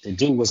 like the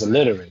dude was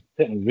illiterate,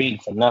 couldn't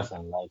read for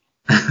nothing. Like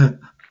I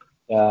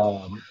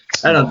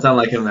don't sound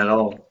like him at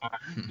all.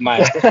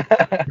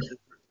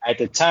 At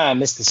the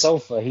time, Mr.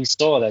 Sofa, he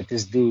saw that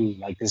this dude,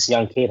 like this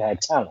young kid, had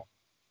talent.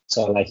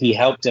 So like he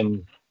helped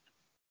him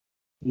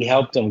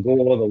go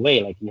all the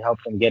way. Like he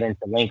helped him get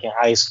into Lincoln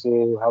High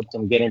School, helped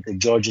him get into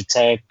Georgia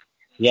Tech.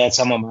 He had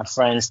some of my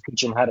friends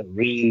teach him how to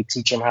read,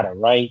 teach him how to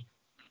write.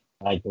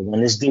 Like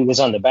when this dude was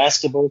on the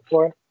basketball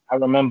court, I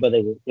remember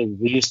there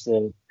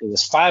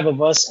was 5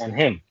 of us and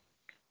him,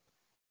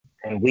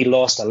 and we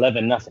lost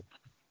 11-0.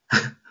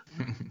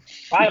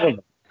 5 of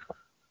us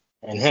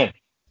and him.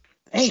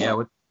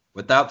 Yeah,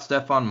 without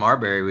Stephon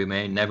Marbury, we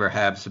may never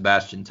have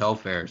Sebastian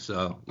Telfair.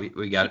 So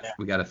we got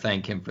to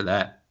thank him for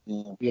that.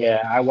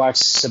 Yeah, I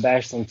watched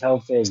Sebastian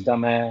Telfair's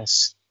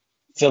dumbass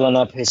filling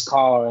up his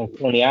car in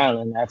Coney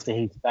Island after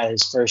he got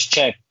his first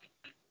check.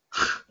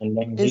 And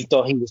then he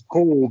thought he was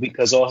cool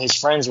because all his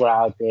friends were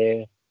out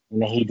there.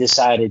 And then he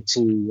decided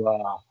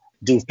to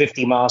do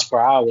 50 miles per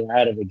hour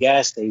out of the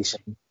gas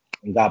station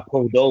and got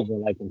pulled over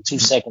like in 2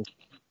 seconds.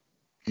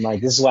 I'm like,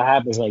 this is what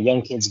happens when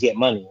young kids get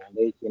money.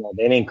 They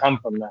didn't come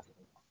from nothing.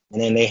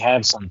 And then they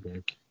have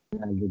something.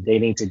 And they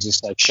need to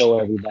just like show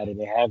everybody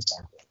they have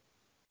something.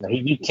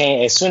 He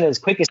came as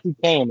quick as he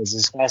came is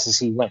as fast as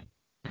he went.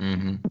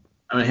 Mm-hmm.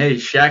 I mean, hey,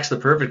 Shaq's the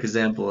perfect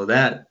example of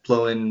that.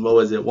 Blowing, what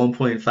was it,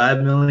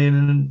 1.5 million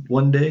in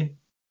one day?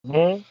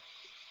 Mm-hmm.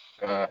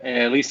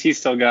 At least he's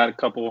still got a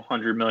couple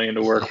 $100 million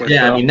to work with.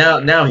 Yeah, though. I mean,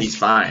 now he's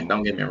fine.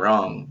 Don't get me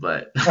wrong,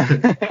 but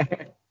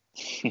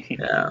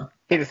yeah.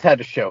 He just had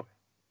to show.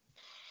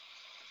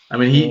 I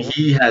mean,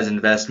 he has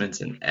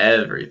investments in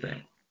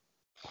everything.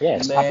 Yeah,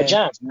 it's Papa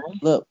John's, man.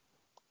 Look,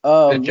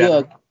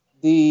 the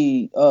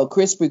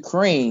Krispy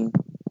Kreme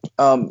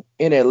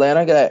in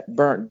Atlanta got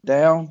burnt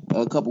down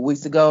a couple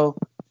weeks ago.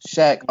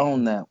 Shaq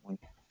owned that one.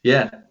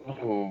 Yeah.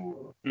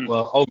 Ooh.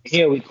 Well, over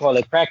here we call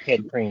it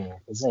crackhead cream.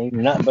 It's ain't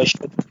nothing but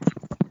shit.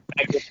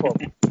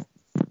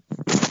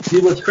 See,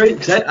 what's crazy,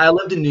 because I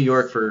lived in New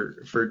York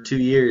for 2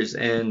 years,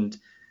 and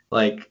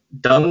like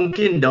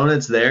Dunkin'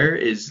 Donuts there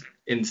is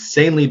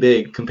insanely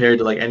big compared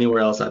to like anywhere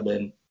else I've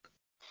been.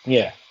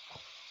 Yeah.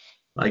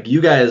 Like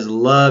you guys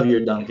love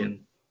your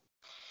Dunkin'.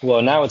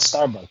 Well, now it's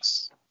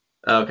Starbucks.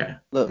 Okay.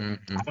 Look, I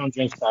don't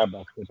drink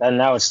Starbucks, but then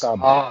now it's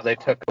Starbucks. Oh, they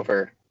took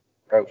over.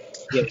 Gross.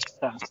 Yeah,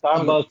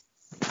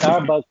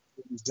 Starbucks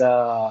is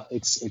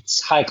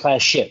it's high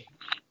class shit.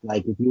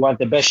 Like if you want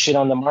the best shit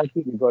on the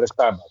market, you go to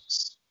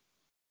Starbucks.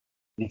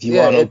 If you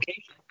want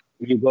okay,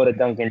 you go to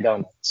Dunkin'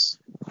 Donuts.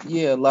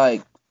 Yeah,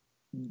 like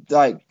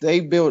they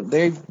built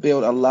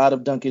a lot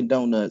of Dunkin'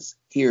 Donuts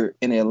here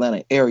in the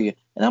Atlanta area,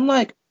 and I'm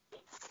like,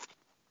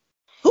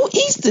 who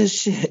eats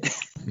this shit?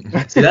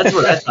 See, that's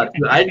what I thought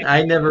too.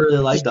 I never really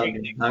liked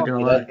Dunkin'. Not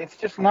gonna lie. It's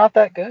just not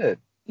that good.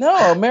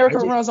 No, America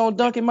runs on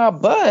Dunkin' my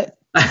butt.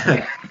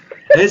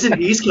 And it's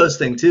an East Coast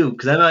thing too,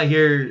 because I'm out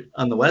here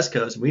on the West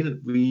Coast.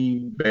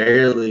 We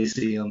barely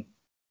see them.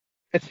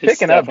 It's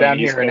picking up down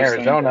here in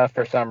Arizona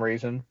for some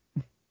reason.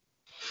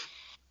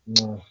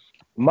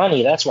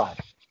 Money, that's why.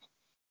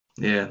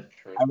 Yeah.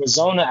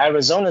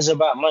 Arizona's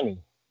about money.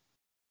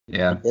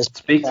 Yeah. There's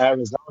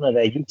Arizona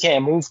that you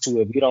can't move to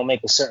if you don't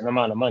make a certain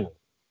amount of money.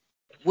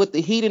 With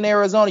the heat in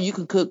Arizona, you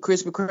can cook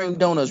Krispy Kreme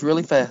donuts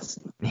really fast.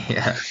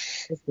 Yeah.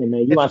 Listen,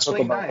 man, you want to talk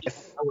about?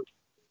 Nice.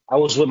 I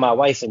was with my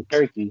wife in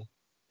Turkey.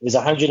 It was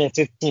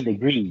 115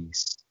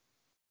 degrees.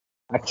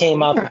 I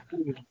came out the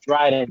pool,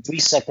 dried in 3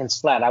 seconds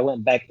flat. I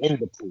went back in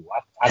the pool.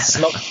 I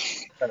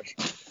smoked,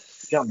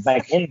 jumped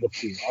back in the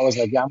pool. I was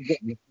like, yeah, I'm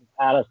getting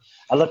out of.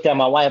 I looked at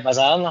my wife. I was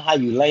like, I don't know how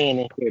you laying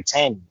in here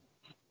tanning.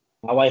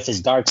 My wife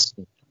is dark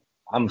skinned.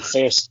 I'm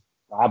fair.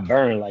 I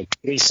burn like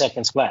 3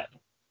 seconds flat.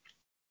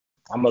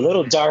 I'm a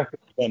little darker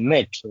than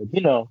Mitch, but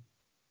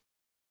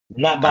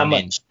not by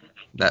much.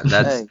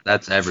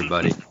 That's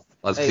everybody.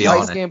 Let's be light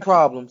honest. skin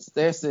problems.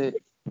 That's it.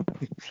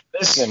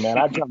 Listen, man,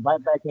 I jumped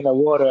right back in the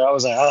water. I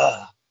was like,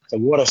 the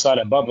water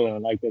started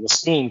bubbling, like there was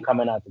steam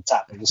coming out the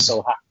top. It was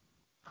so hot.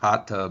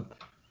 Hot tub.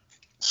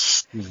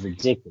 It was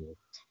ridiculous.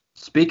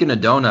 Speaking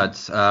of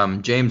donuts,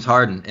 James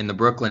Harden in the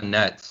Brooklyn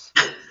Nets.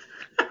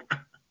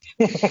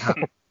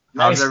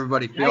 How's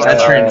everybody feeling?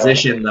 That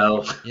transition,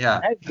 though.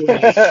 Yeah.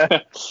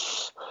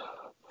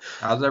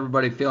 How's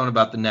everybody feeling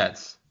about the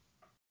Nets?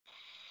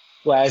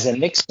 Well, as a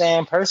Knicks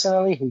fan,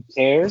 personally, who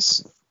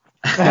cares?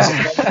 As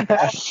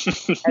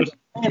a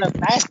fan of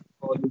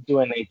basketball, they're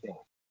doing anything.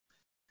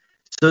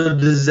 So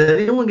does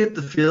anyone get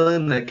the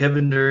feeling that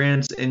Kevin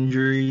Durant's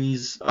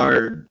injuries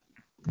are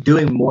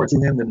doing more to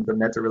him than the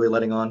Nets are really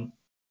letting on?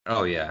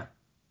 Oh, yeah.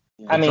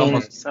 I mean,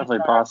 it's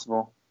definitely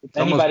possible. It's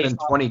almost been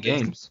 20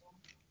 games.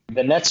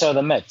 The Nets are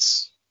the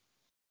Mets.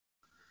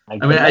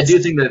 I mean, I do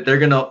think that they're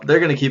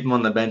gonna keep him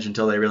on the bench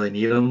until they really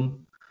need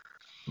him.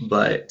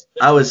 But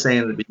I was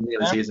saying at the beginning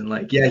of the season,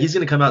 like, yeah, he's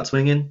gonna come out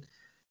swinging,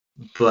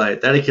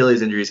 but that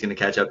Achilles injury is gonna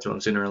catch up to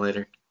him sooner or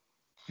later.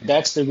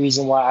 That's the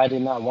reason why I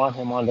did not want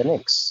him on the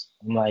Knicks.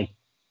 I'm like,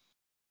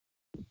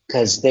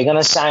 because they're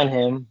gonna sign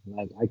him.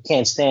 Like, I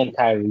can't stand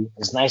Kyrie.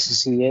 As nice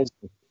as he is,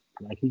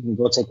 like, he can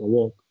go take a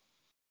walk.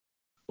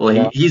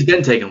 Well, he's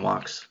been taking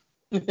walks.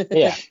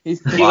 Yeah,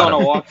 he's on a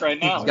walk right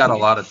now. He's got a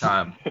lot of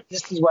time.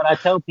 This is what I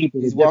tell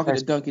people. He's walking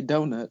to Dunkin'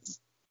 Donuts.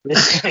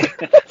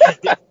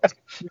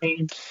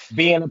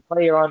 Being a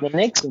player on the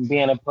Knicks and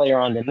being a player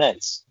on the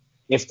Nets.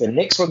 If the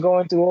Knicks were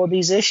going through all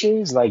these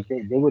issues, like,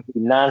 they would be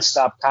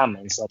nonstop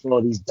comments like,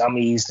 "Oh, these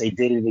dummies, they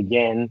did it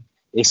again.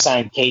 They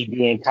signed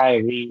KD and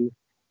Kyrie,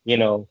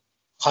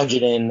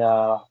 100 and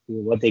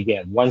what they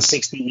get,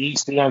 160 each,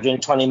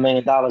 $320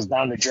 million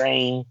down the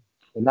drain."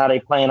 And now they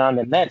playing on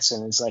the Nets,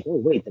 and it's like, oh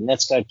wait, the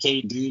Nets got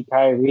KD,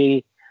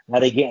 Kyrie. Now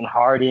they getting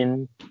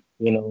Harden.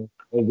 Or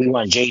we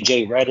want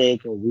JJ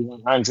Redick, or we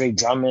want Andre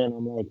Drummond.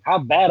 I'm like, how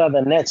bad are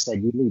the Nets that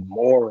you need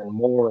more and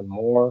more and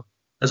more?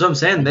 That's what I'm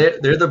saying.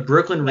 They're the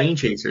Brooklyn Ring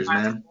Chasers,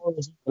 man.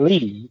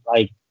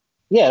 Like,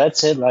 yeah,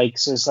 that's it. Like,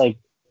 so it's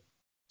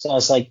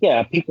like,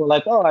 yeah, people are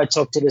like, oh, I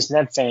talked to this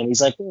Net fan.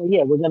 He's like, oh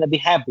yeah, we're gonna be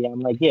happy.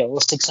 I'm like, yeah, well,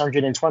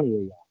 620 of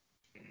y'all.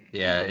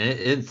 Yeah,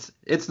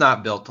 it's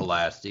not built to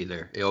last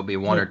either. It'll be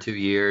 1 or 2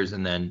 years,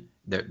 and then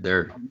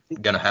they're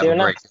gonna have a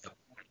break.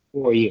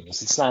 4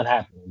 years. It's not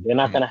happening. They're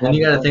not gonna have. And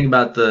you got to think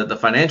about the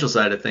financial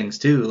side of things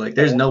too. Like,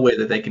 there's no way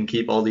that they can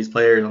keep all these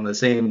players on the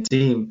same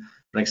team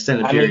for an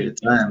extended period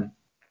of time.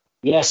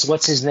 Yes,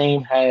 what's his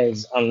name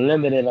has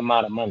unlimited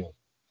amount of money,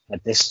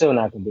 but they're still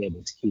not gonna be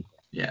able to keep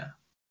it. Yeah.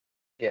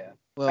 Yeah.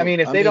 Well, I mean,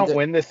 if they don't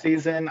win this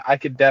season, I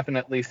could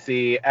definitely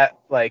see out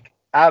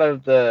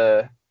of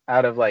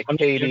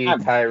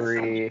KD,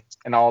 Kyrie,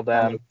 and all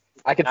them,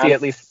 I could see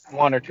at least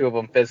 1 or 2 of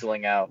them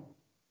fizzling out.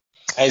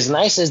 As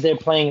nice as they're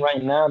playing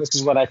right now, this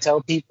is what I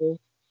tell people.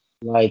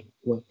 Like,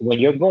 when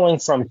you're going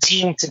from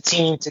team to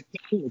team to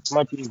team, it's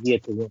much easier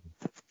to win.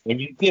 When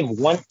you give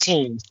one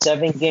team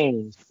 7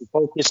 games to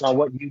focus on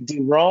what you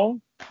do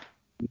wrong,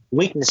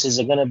 weaknesses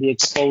are going to be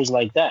exposed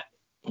like that.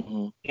 Mm-hmm.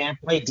 You can't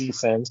play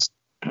defense.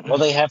 All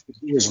they have to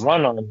do is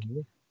run on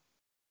you.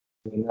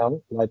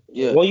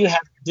 All you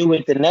have to do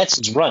with the Nets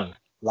is run.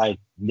 Like,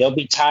 they'll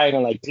be tired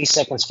in like 3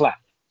 seconds flat.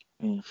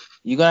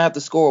 You're going to have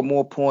to score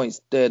more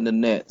points than the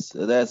Nets.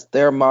 So that's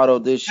their motto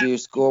this year,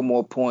 score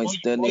more points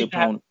than the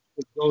opponent.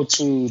 Go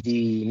to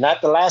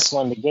not the last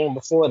one, the game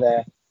before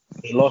that,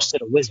 they lost to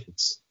the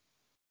Wizards.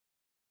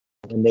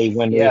 They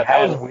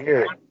that was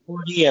weird.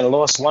 140 and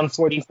lost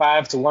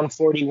 145 to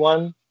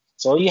 141.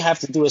 So all you have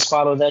to do is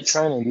follow that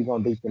trend, and you're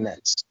going to beat the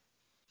Nets.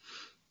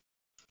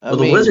 Well,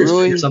 the Wizards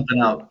figured something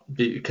out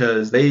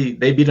because they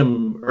beat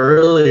them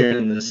earlier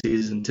in the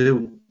season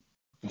too.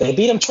 They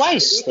beat them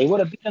twice. They would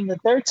have beat them the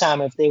third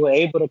time if they were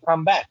able to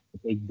come back.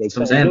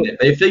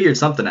 They figured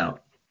something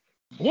out.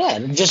 Yeah,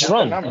 just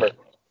run.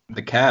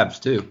 The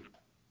Cavs too.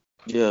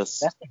 Yes.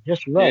 That's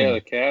just run. Yeah,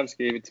 the Cavs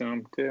gave it to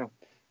them too.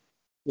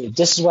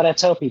 This is what I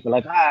tell people.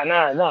 Like,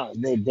 no,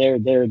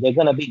 they're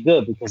gonna be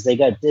good because they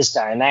got this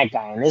guy and that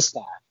guy and this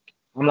guy.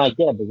 I'm like,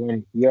 yeah, but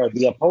when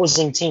the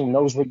opposing team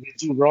knows what you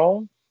do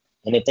wrong,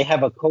 and if they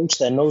have a coach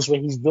that knows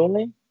what he's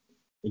doing,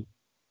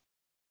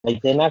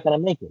 like, they're not gonna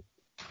make it.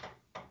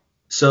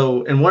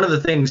 So, and one of the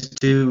things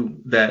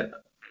too that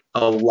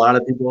a lot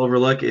of people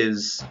overlook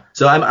is,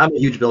 so I'm a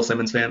huge Bill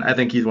Simmons fan. I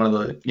think he's one of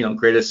the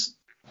greatest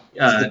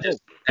NBA.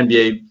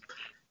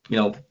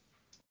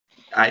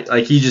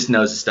 He just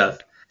knows his stuff,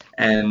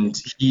 and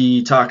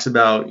he talks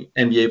about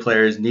NBA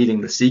players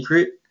needing the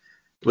secret,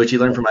 which he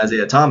learned from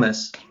Isaiah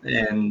Thomas,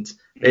 and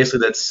basically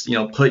that's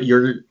put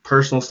your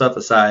personal stuff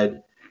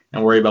aside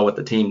and worry about what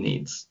the team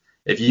needs.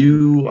 If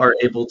you are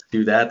able to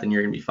do that, then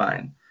you're gonna be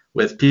fine.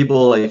 With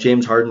people like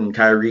James Harden and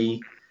Kyrie,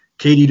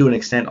 KD to an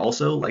extent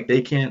also, like,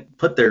 they can't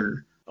put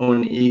their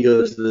own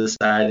egos to the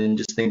side and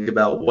just think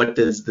about what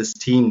does this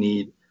team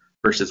need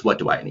versus what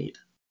do I need.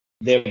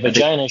 Their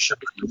vagina should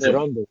be their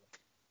underwear.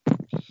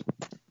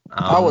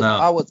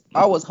 I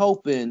was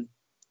hoping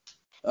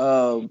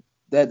that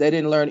they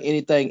didn't learn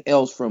anything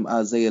else from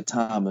Isaiah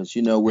Thomas,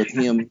 with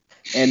him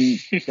and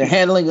the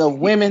handling of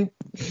women.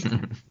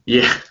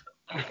 Yeah.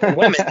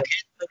 Women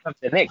of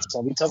the Knicks.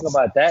 So we talk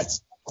about that.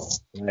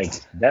 Like,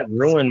 that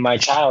ruined my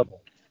childhood.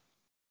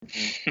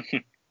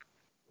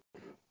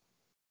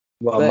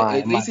 Well,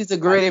 at least he's a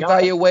great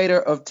evaluator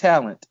of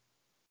talent.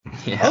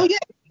 Yeah. Oh yeah,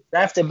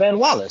 drafted Ben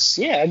Wallace.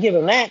 Yeah, I give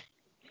him that.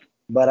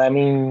 But I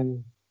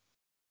mean,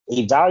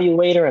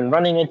 evaluator and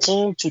running a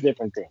team, 2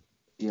 different things.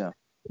 Yeah.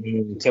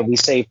 Can we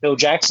say Phil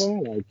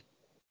Jackson, like,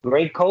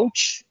 great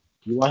coach?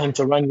 You want him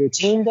to run your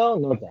team though?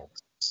 No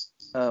thanks.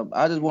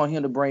 I just want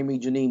him to bring me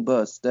Janine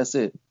Buss. That's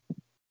it.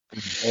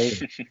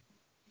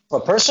 For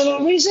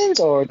personal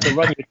reasons or to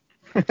run your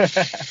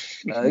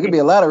it could be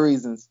a lot of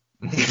reasons.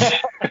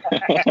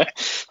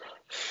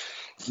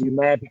 You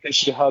mad because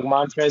she hugged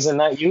Montrez and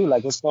not you?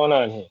 Like, what's going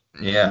on here?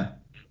 Yeah.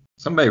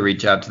 Somebody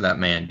reach out to that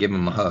man. Give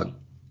him a hug.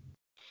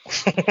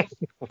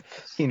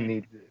 He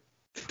needs it.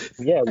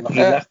 Yeah, well, he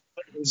left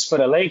for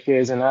the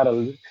Lakers, and now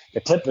the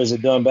Clippers are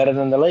doing better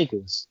than the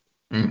Lakers.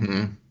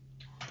 Mm-hmm.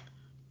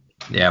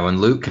 Yeah, when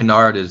Luke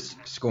Kennard is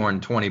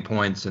scoring 20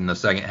 points in the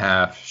second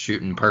half,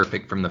 shooting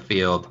perfect from the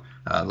field,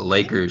 the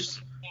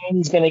Lakers. And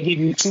he's going to give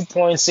you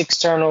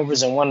 2.6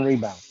 turnovers and 1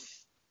 rebound.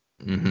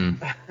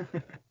 Mm-hmm.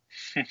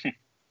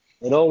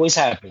 It always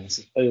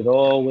happens. It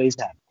always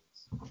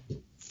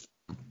happens.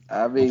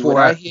 I mean,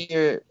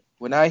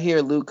 when I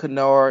hear Luke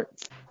Kennard,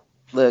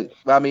 look,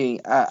 I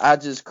mean, I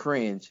just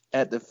cringe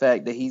at the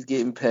fact that he's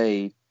getting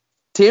paid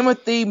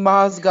Timothy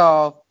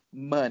Mozgov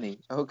money.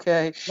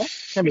 Okay,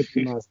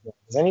 Timothy Mozgov.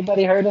 Has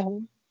anybody heard of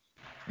him?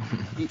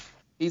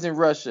 He's in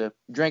Russia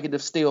drinking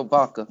distilled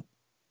vodka.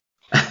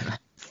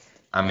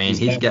 I mean,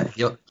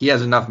 he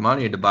has enough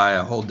money to buy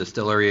a whole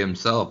distillery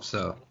himself.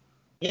 So.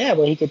 Yeah,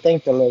 but he could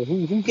thank the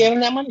who gave him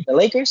that money? The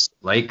Lakers.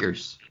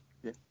 Lakers.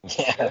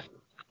 Yeah.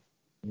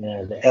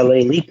 Yeah, the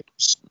LA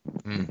Lakers.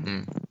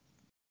 Mm-hmm.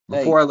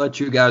 Before I let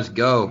you guys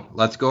go,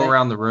 let's go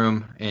around the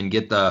room and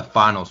get the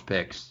finals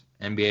picks.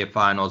 NBA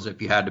Finals,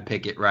 if you had to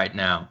pick it right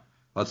now.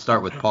 Let's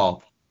start with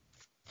Paul.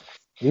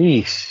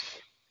 Yeesh.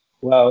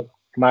 Well,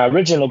 my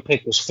original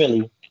pick was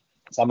Philly,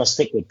 so I'm going to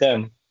stick with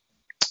them.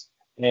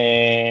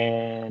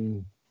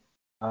 And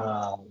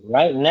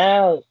right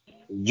now,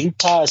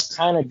 Utah is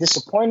kind of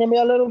disappointing me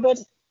a little bit.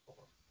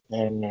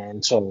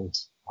 And so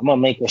I'm going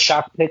to make a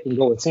shock pick and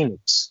go with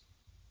Phoenix.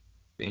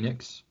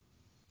 Phoenix?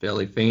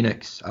 Philly,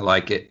 Phoenix. I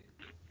like it.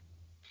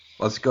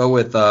 Let's go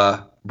with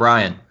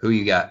Brian. Who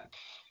you got?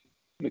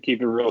 I'm going to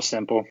keep it real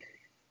simple.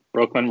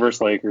 Brooklyn versus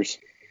Lakers.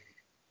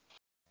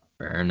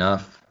 Fair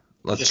enough.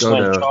 Let's Just go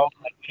when to... Charles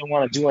don't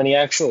want to do any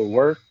actual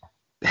work.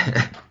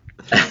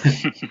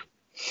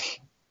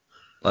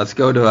 Let's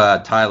go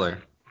to Tyler.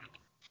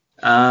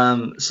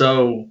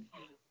 So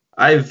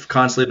I've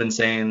constantly been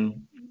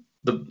saying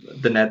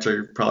the Nets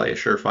are probably a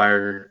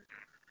surefire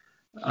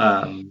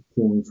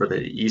team for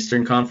the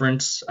Eastern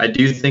Conference. I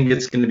do think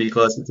it's going to be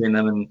close between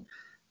them and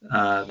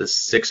the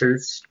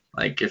Sixers.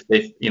 Like if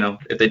they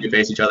do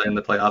face each other in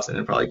the playoffs, then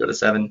they'll probably go to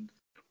 7.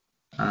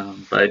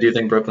 But I do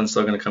think Brooklyn's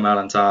still going to come out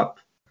on top.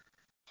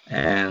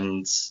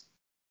 And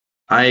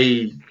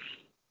I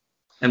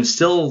am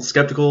still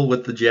skeptical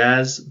with the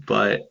Jazz,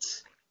 but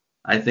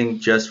I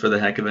think just for the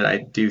heck of it, I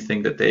do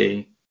think that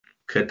they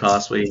could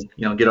possibly,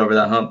 get over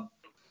that hump.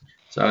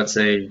 So I would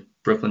say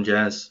Brooklyn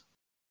Jazz.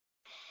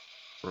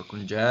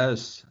 Brooklyn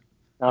Jazz.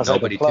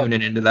 Nobody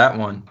tuning into that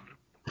one.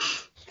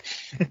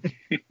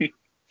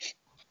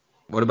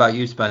 What about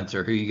you,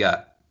 Spencer? Who you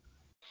got?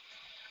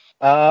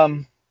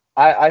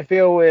 I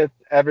feel with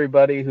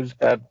everybody who's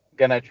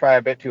gonna try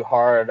a bit too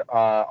hard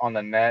on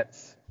the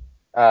Nets.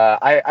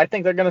 I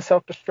think they're gonna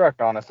self-destruct.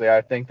 Honestly,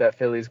 I think that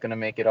Philly's gonna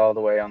make it all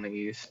the way on the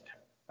East.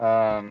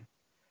 And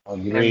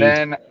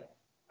then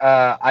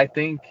I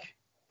think,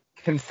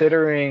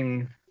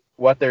 considering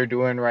what they're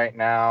doing right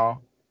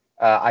now,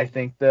 I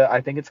think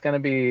it's gonna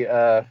be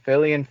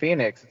Philly and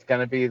Phoenix. It's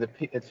gonna be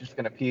it's just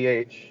gonna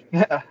PH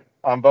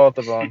on both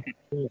of them.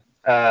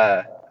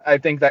 I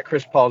think that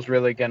Chris Paul's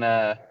really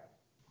gonna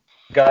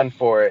gun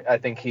for it. I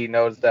think he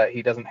knows that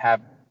he doesn't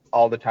have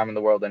all the time in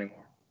the world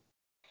anymore.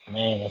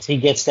 Man, if he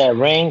gets that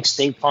ring,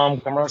 State Farm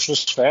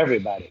commercials for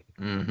everybody.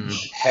 Mm-hmm.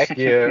 Heck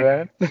yeah,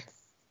 man.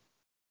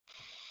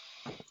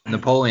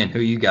 Napoleon, who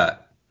you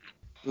got?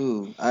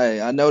 Ooh,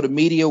 I know the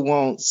media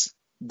wants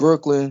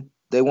Brooklyn.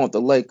 They want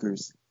the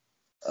Lakers.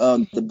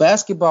 The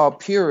basketball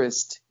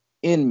purist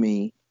in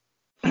me,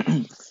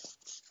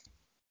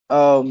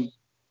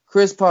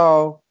 Chris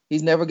Paul,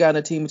 he's never gotten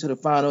a team into the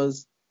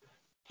finals.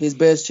 His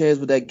best chance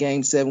was that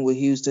Game 7 with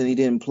Houston. He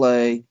didn't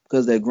play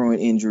because of that groin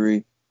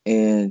injury,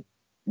 and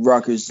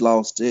Rockets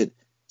lost it.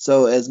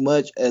 So as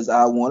much as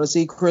I want to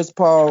see Chris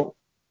Paul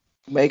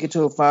make it to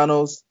the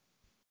finals,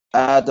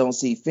 I don't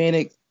see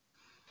Phoenix.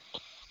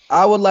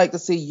 I would like to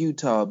see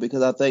Utah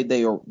because I think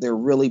they're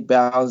really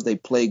balanced. They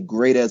play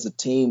great as a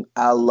team.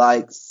 I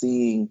like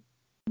seeing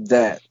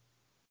that.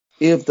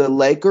 If the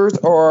Lakers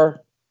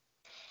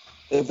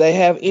if they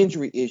have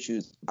injury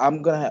issues, right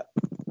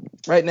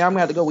now I'm gonna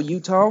have to go with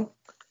Utah.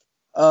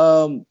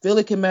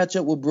 Philly can match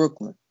up with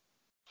Brooklyn.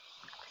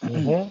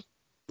 Mm-hmm.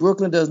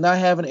 Brooklyn does not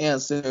have an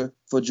answer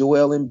for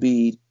Joel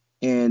Embiid,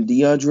 and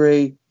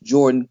DeAndre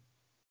Jordan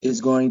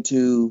is going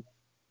to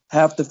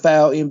have to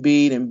foul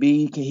Embiid.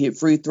 Embiid can hit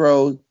free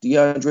throws.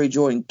 DeAndre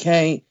Jordan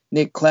can't.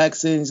 Nick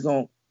Claxton he's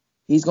going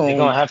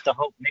to have to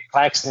hope Nick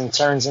Claxton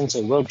turns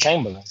into Will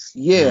Chamberlain.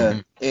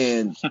 Yeah,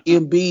 and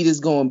Embiid is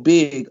going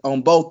big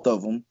on both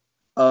of them.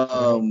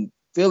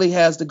 Philly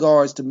has the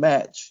guards to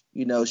match.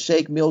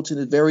 Shake Milton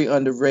is very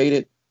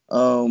underrated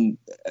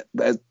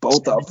as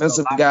both the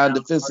offensive guy and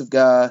defensive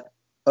guy.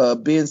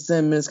 Ben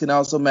Simmons can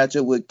also match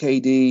up with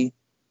KD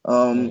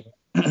and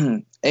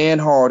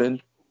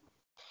Harden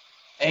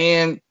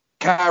and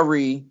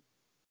Kyrie.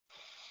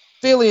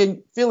 Philly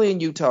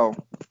and Utah.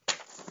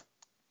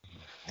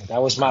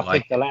 That was my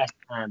pick the last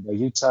time, but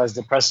Utah is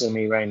depressing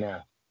me right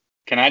now.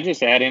 Can I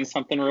just add in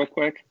something real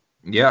quick?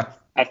 Yeah.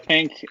 I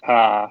think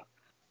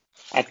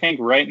I think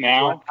right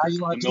now How you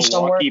the want to do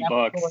some work? Milwaukee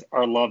Bucks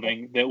are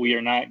loving that we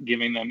are not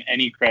giving them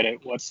any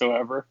credit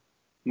whatsoever.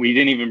 We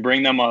didn't even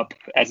bring them up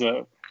as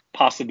a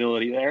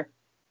possibility there.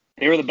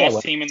 They were the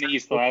best team in the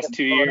East the last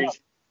 2 years.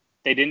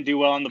 They didn't do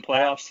well in the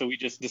playoffs, so we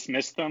just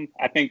dismissed them.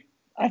 I think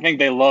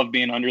they love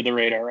being under the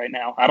radar right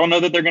now. I don't know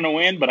that they're going to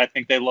win, but I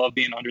think they love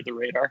being under the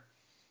radar.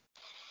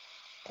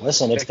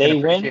 Listen, if they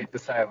win,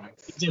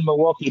 the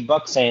Milwaukee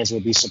Bucks fans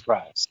would be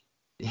surprised.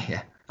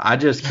 Yeah, I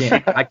just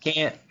can't. I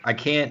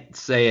can't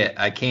say it.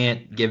 I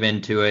can't give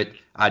into it.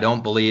 I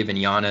don't believe in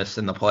Giannis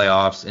in the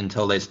playoffs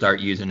until they start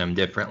using him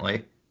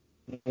differently.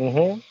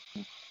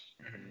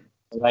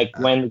 Like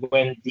when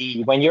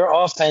your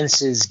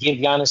offenses give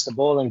Giannis the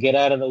ball and get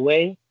out of the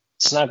way,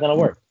 it's not gonna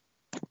work.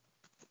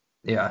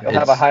 Yeah, He'll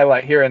have a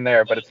highlight here and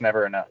there, but it's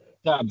never enough.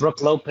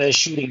 Brook Lopez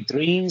shooting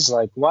threes,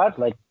 like what?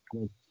 Like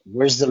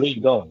where's the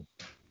league going?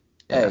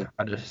 Yeah,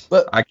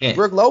 But I can't.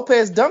 Brook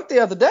Lopez dunked the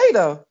other day,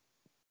 though.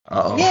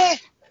 Uh-oh. Yeah.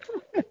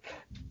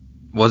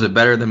 Was it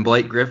better than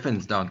Blake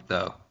Griffin's dunk,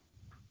 though?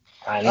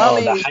 I know.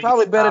 It's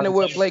probably better than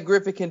what Blake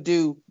Griffin can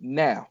do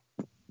now.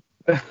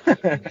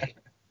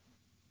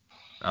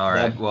 All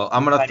right. Well,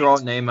 I'm going to throw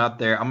a name out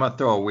there. I'm going to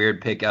throw a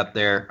weird pick out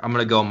there. I'm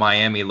going to go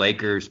Miami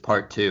Lakers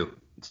Part 2.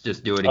 Let's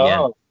just do it again.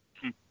 Oh.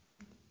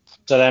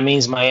 So that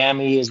means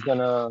Miami is going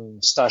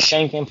to start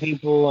shanking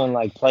people and,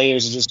 like,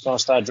 players are just going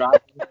to start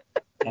dropping. Like,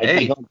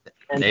 Hey,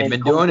 they've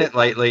been doing it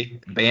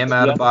lately. Bam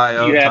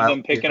Adebayo. You have Tyler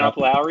them picking Hero. up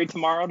Lowry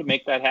tomorrow to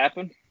make that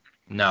happen?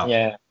 No.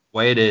 Yeah.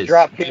 Way it is.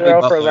 Drop Jimmy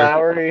Hero for Butler.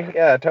 Lowry.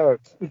 Yeah,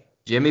 totes.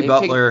 Jimmy They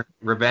Butler,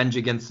 revenge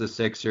against the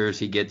Sixers.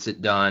 He gets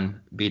it done.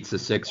 Beats the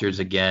Sixers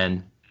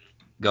again.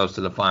 Goes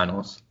to the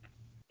finals.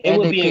 It And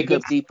would they be a pick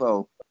good. up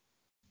Depot.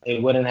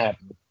 It wouldn't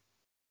happen.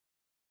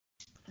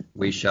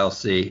 We shall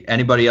see.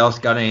 Anybody else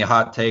got any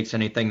hot takes?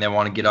 Anything they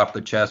want to get off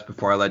their chest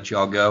before I let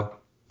y'all go?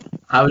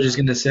 I was just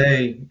gonna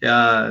say,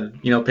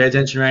 pay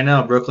attention right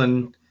now.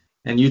 Brooklyn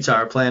and Utah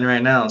are playing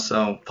right now,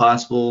 so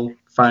possible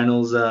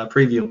finals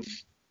preview.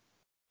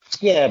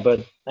 Yeah,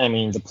 but I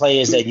mean, the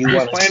players that you Who's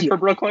want to playing see. for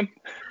Brooklyn?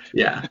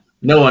 Yeah,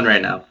 no one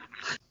right now.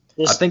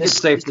 I think it's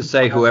safe to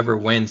say whoever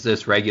wins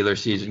this regular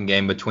season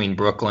game between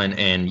Brooklyn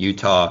and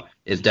Utah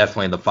is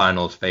definitely the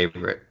finals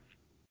favorite.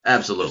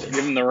 Absolutely.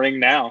 Give them the ring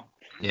now.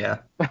 Yeah.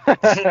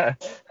 A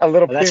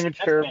little That's-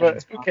 premature,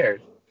 but who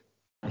cares?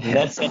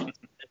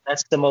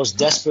 That's the most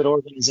desperate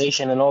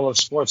organization in all of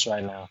sports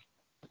right now.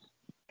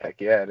 Heck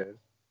yeah, it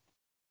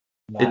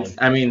is.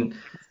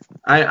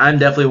 I'm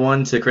definitely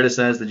one to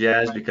criticize the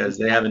Jazz because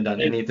they haven't done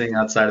anything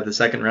outside of the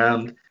second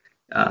round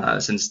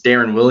since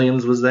Darren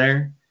Williams was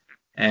there,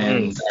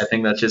 and I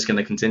think that's just going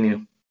to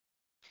continue.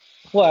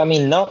 Well, I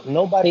mean,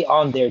 nobody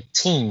on their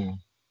team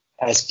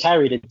has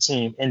carried a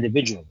team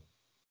individually.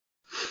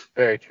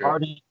 Very true.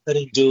 Harden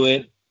couldn't do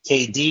it.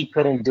 KD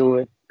couldn't do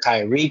it.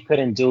 Kyrie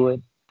couldn't do it.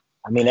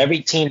 I mean, every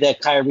team that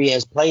Kyrie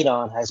has played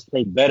on has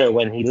played better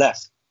when he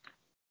left.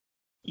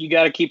 You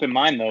got to keep in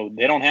mind, though,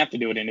 they don't have to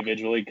do it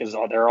individually because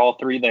they're all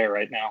three there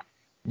right now.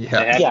 They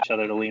have each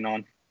other to lean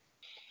on.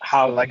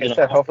 Like I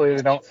said, hopefully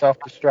they don't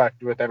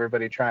self-destruct with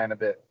everybody trying a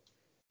bit.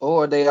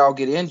 Or they all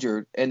get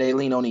injured and they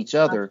lean on each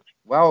other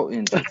while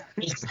injured.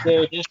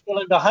 They're still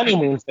in the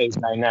honeymoon phase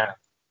right now.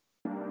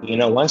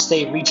 Once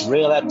they reach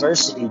real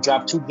adversity,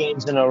 drop 2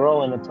 games in a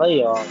row in the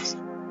playoffs,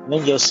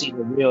 then you'll see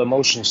the real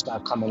emotions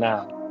start coming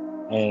out.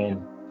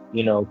 And,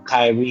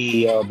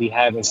 Kyrie be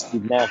having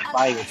Steve Nash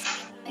fired.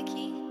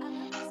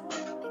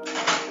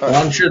 Well,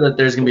 I'm sure that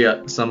there's going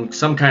to be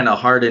some kind of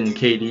Harden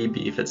KD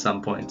beef at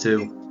some point,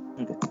 too.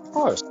 Of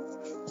course.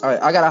 All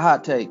right, I got a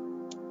hot take.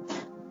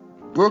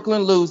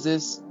 Brooklyn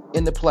loses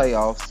in the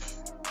playoffs.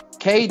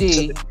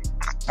 KD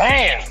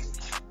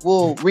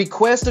will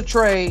request a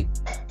trade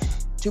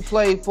to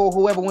play for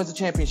whoever wins the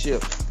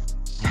championship.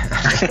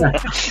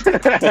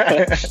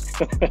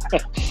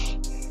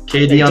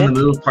 KD on the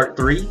move, part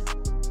 3.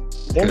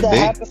 Didn't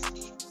that happen?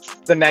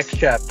 The next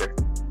chapter.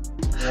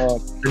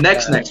 The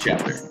next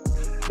chapter.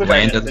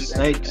 Land of the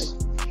Snakes.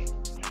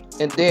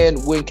 And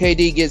then when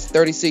KD gets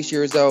 36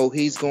 years old,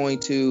 he's going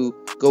to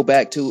go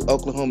back to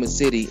Oklahoma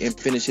City and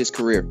finish his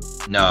career.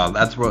 No,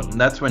 that's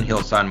when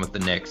he'll sign with the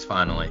Knicks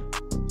finally.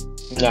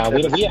 Nah,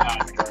 There's a snake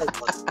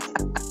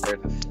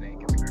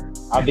in the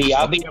garden.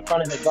 I'll be in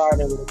front of the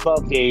garden with a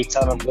 12 gauge,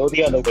 tell them go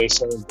the other way,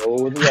 so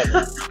go the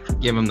other.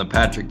 Give him the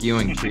Patrick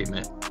Ewing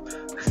treatment.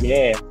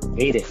 Yeah,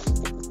 hate it.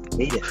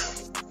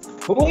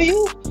 Who are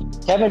you?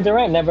 Kevin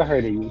Durant, never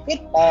heard of you.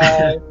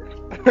 Goodbye.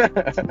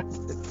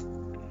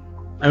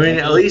 I mean,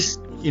 at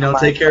least,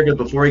 take care of it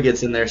before he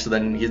gets in there so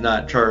then he's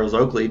not Charles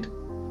Oakley.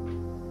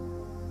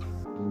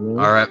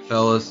 All right,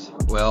 fellas.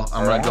 Well,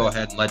 I'm going to go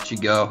ahead and let you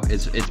go.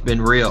 It's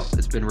been real.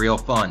 It's been real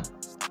fun.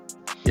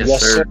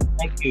 Yes, sir.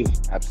 Thank you.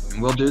 And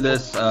we'll do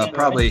this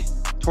probably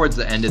towards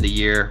the end of the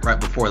year, right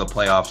before the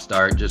playoffs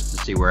start, just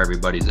to see where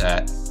everybody's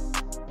at.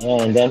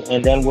 Yeah,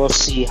 and then we'll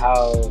see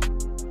how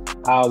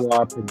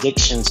our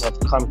predictions have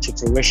come to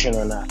fruition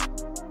or not.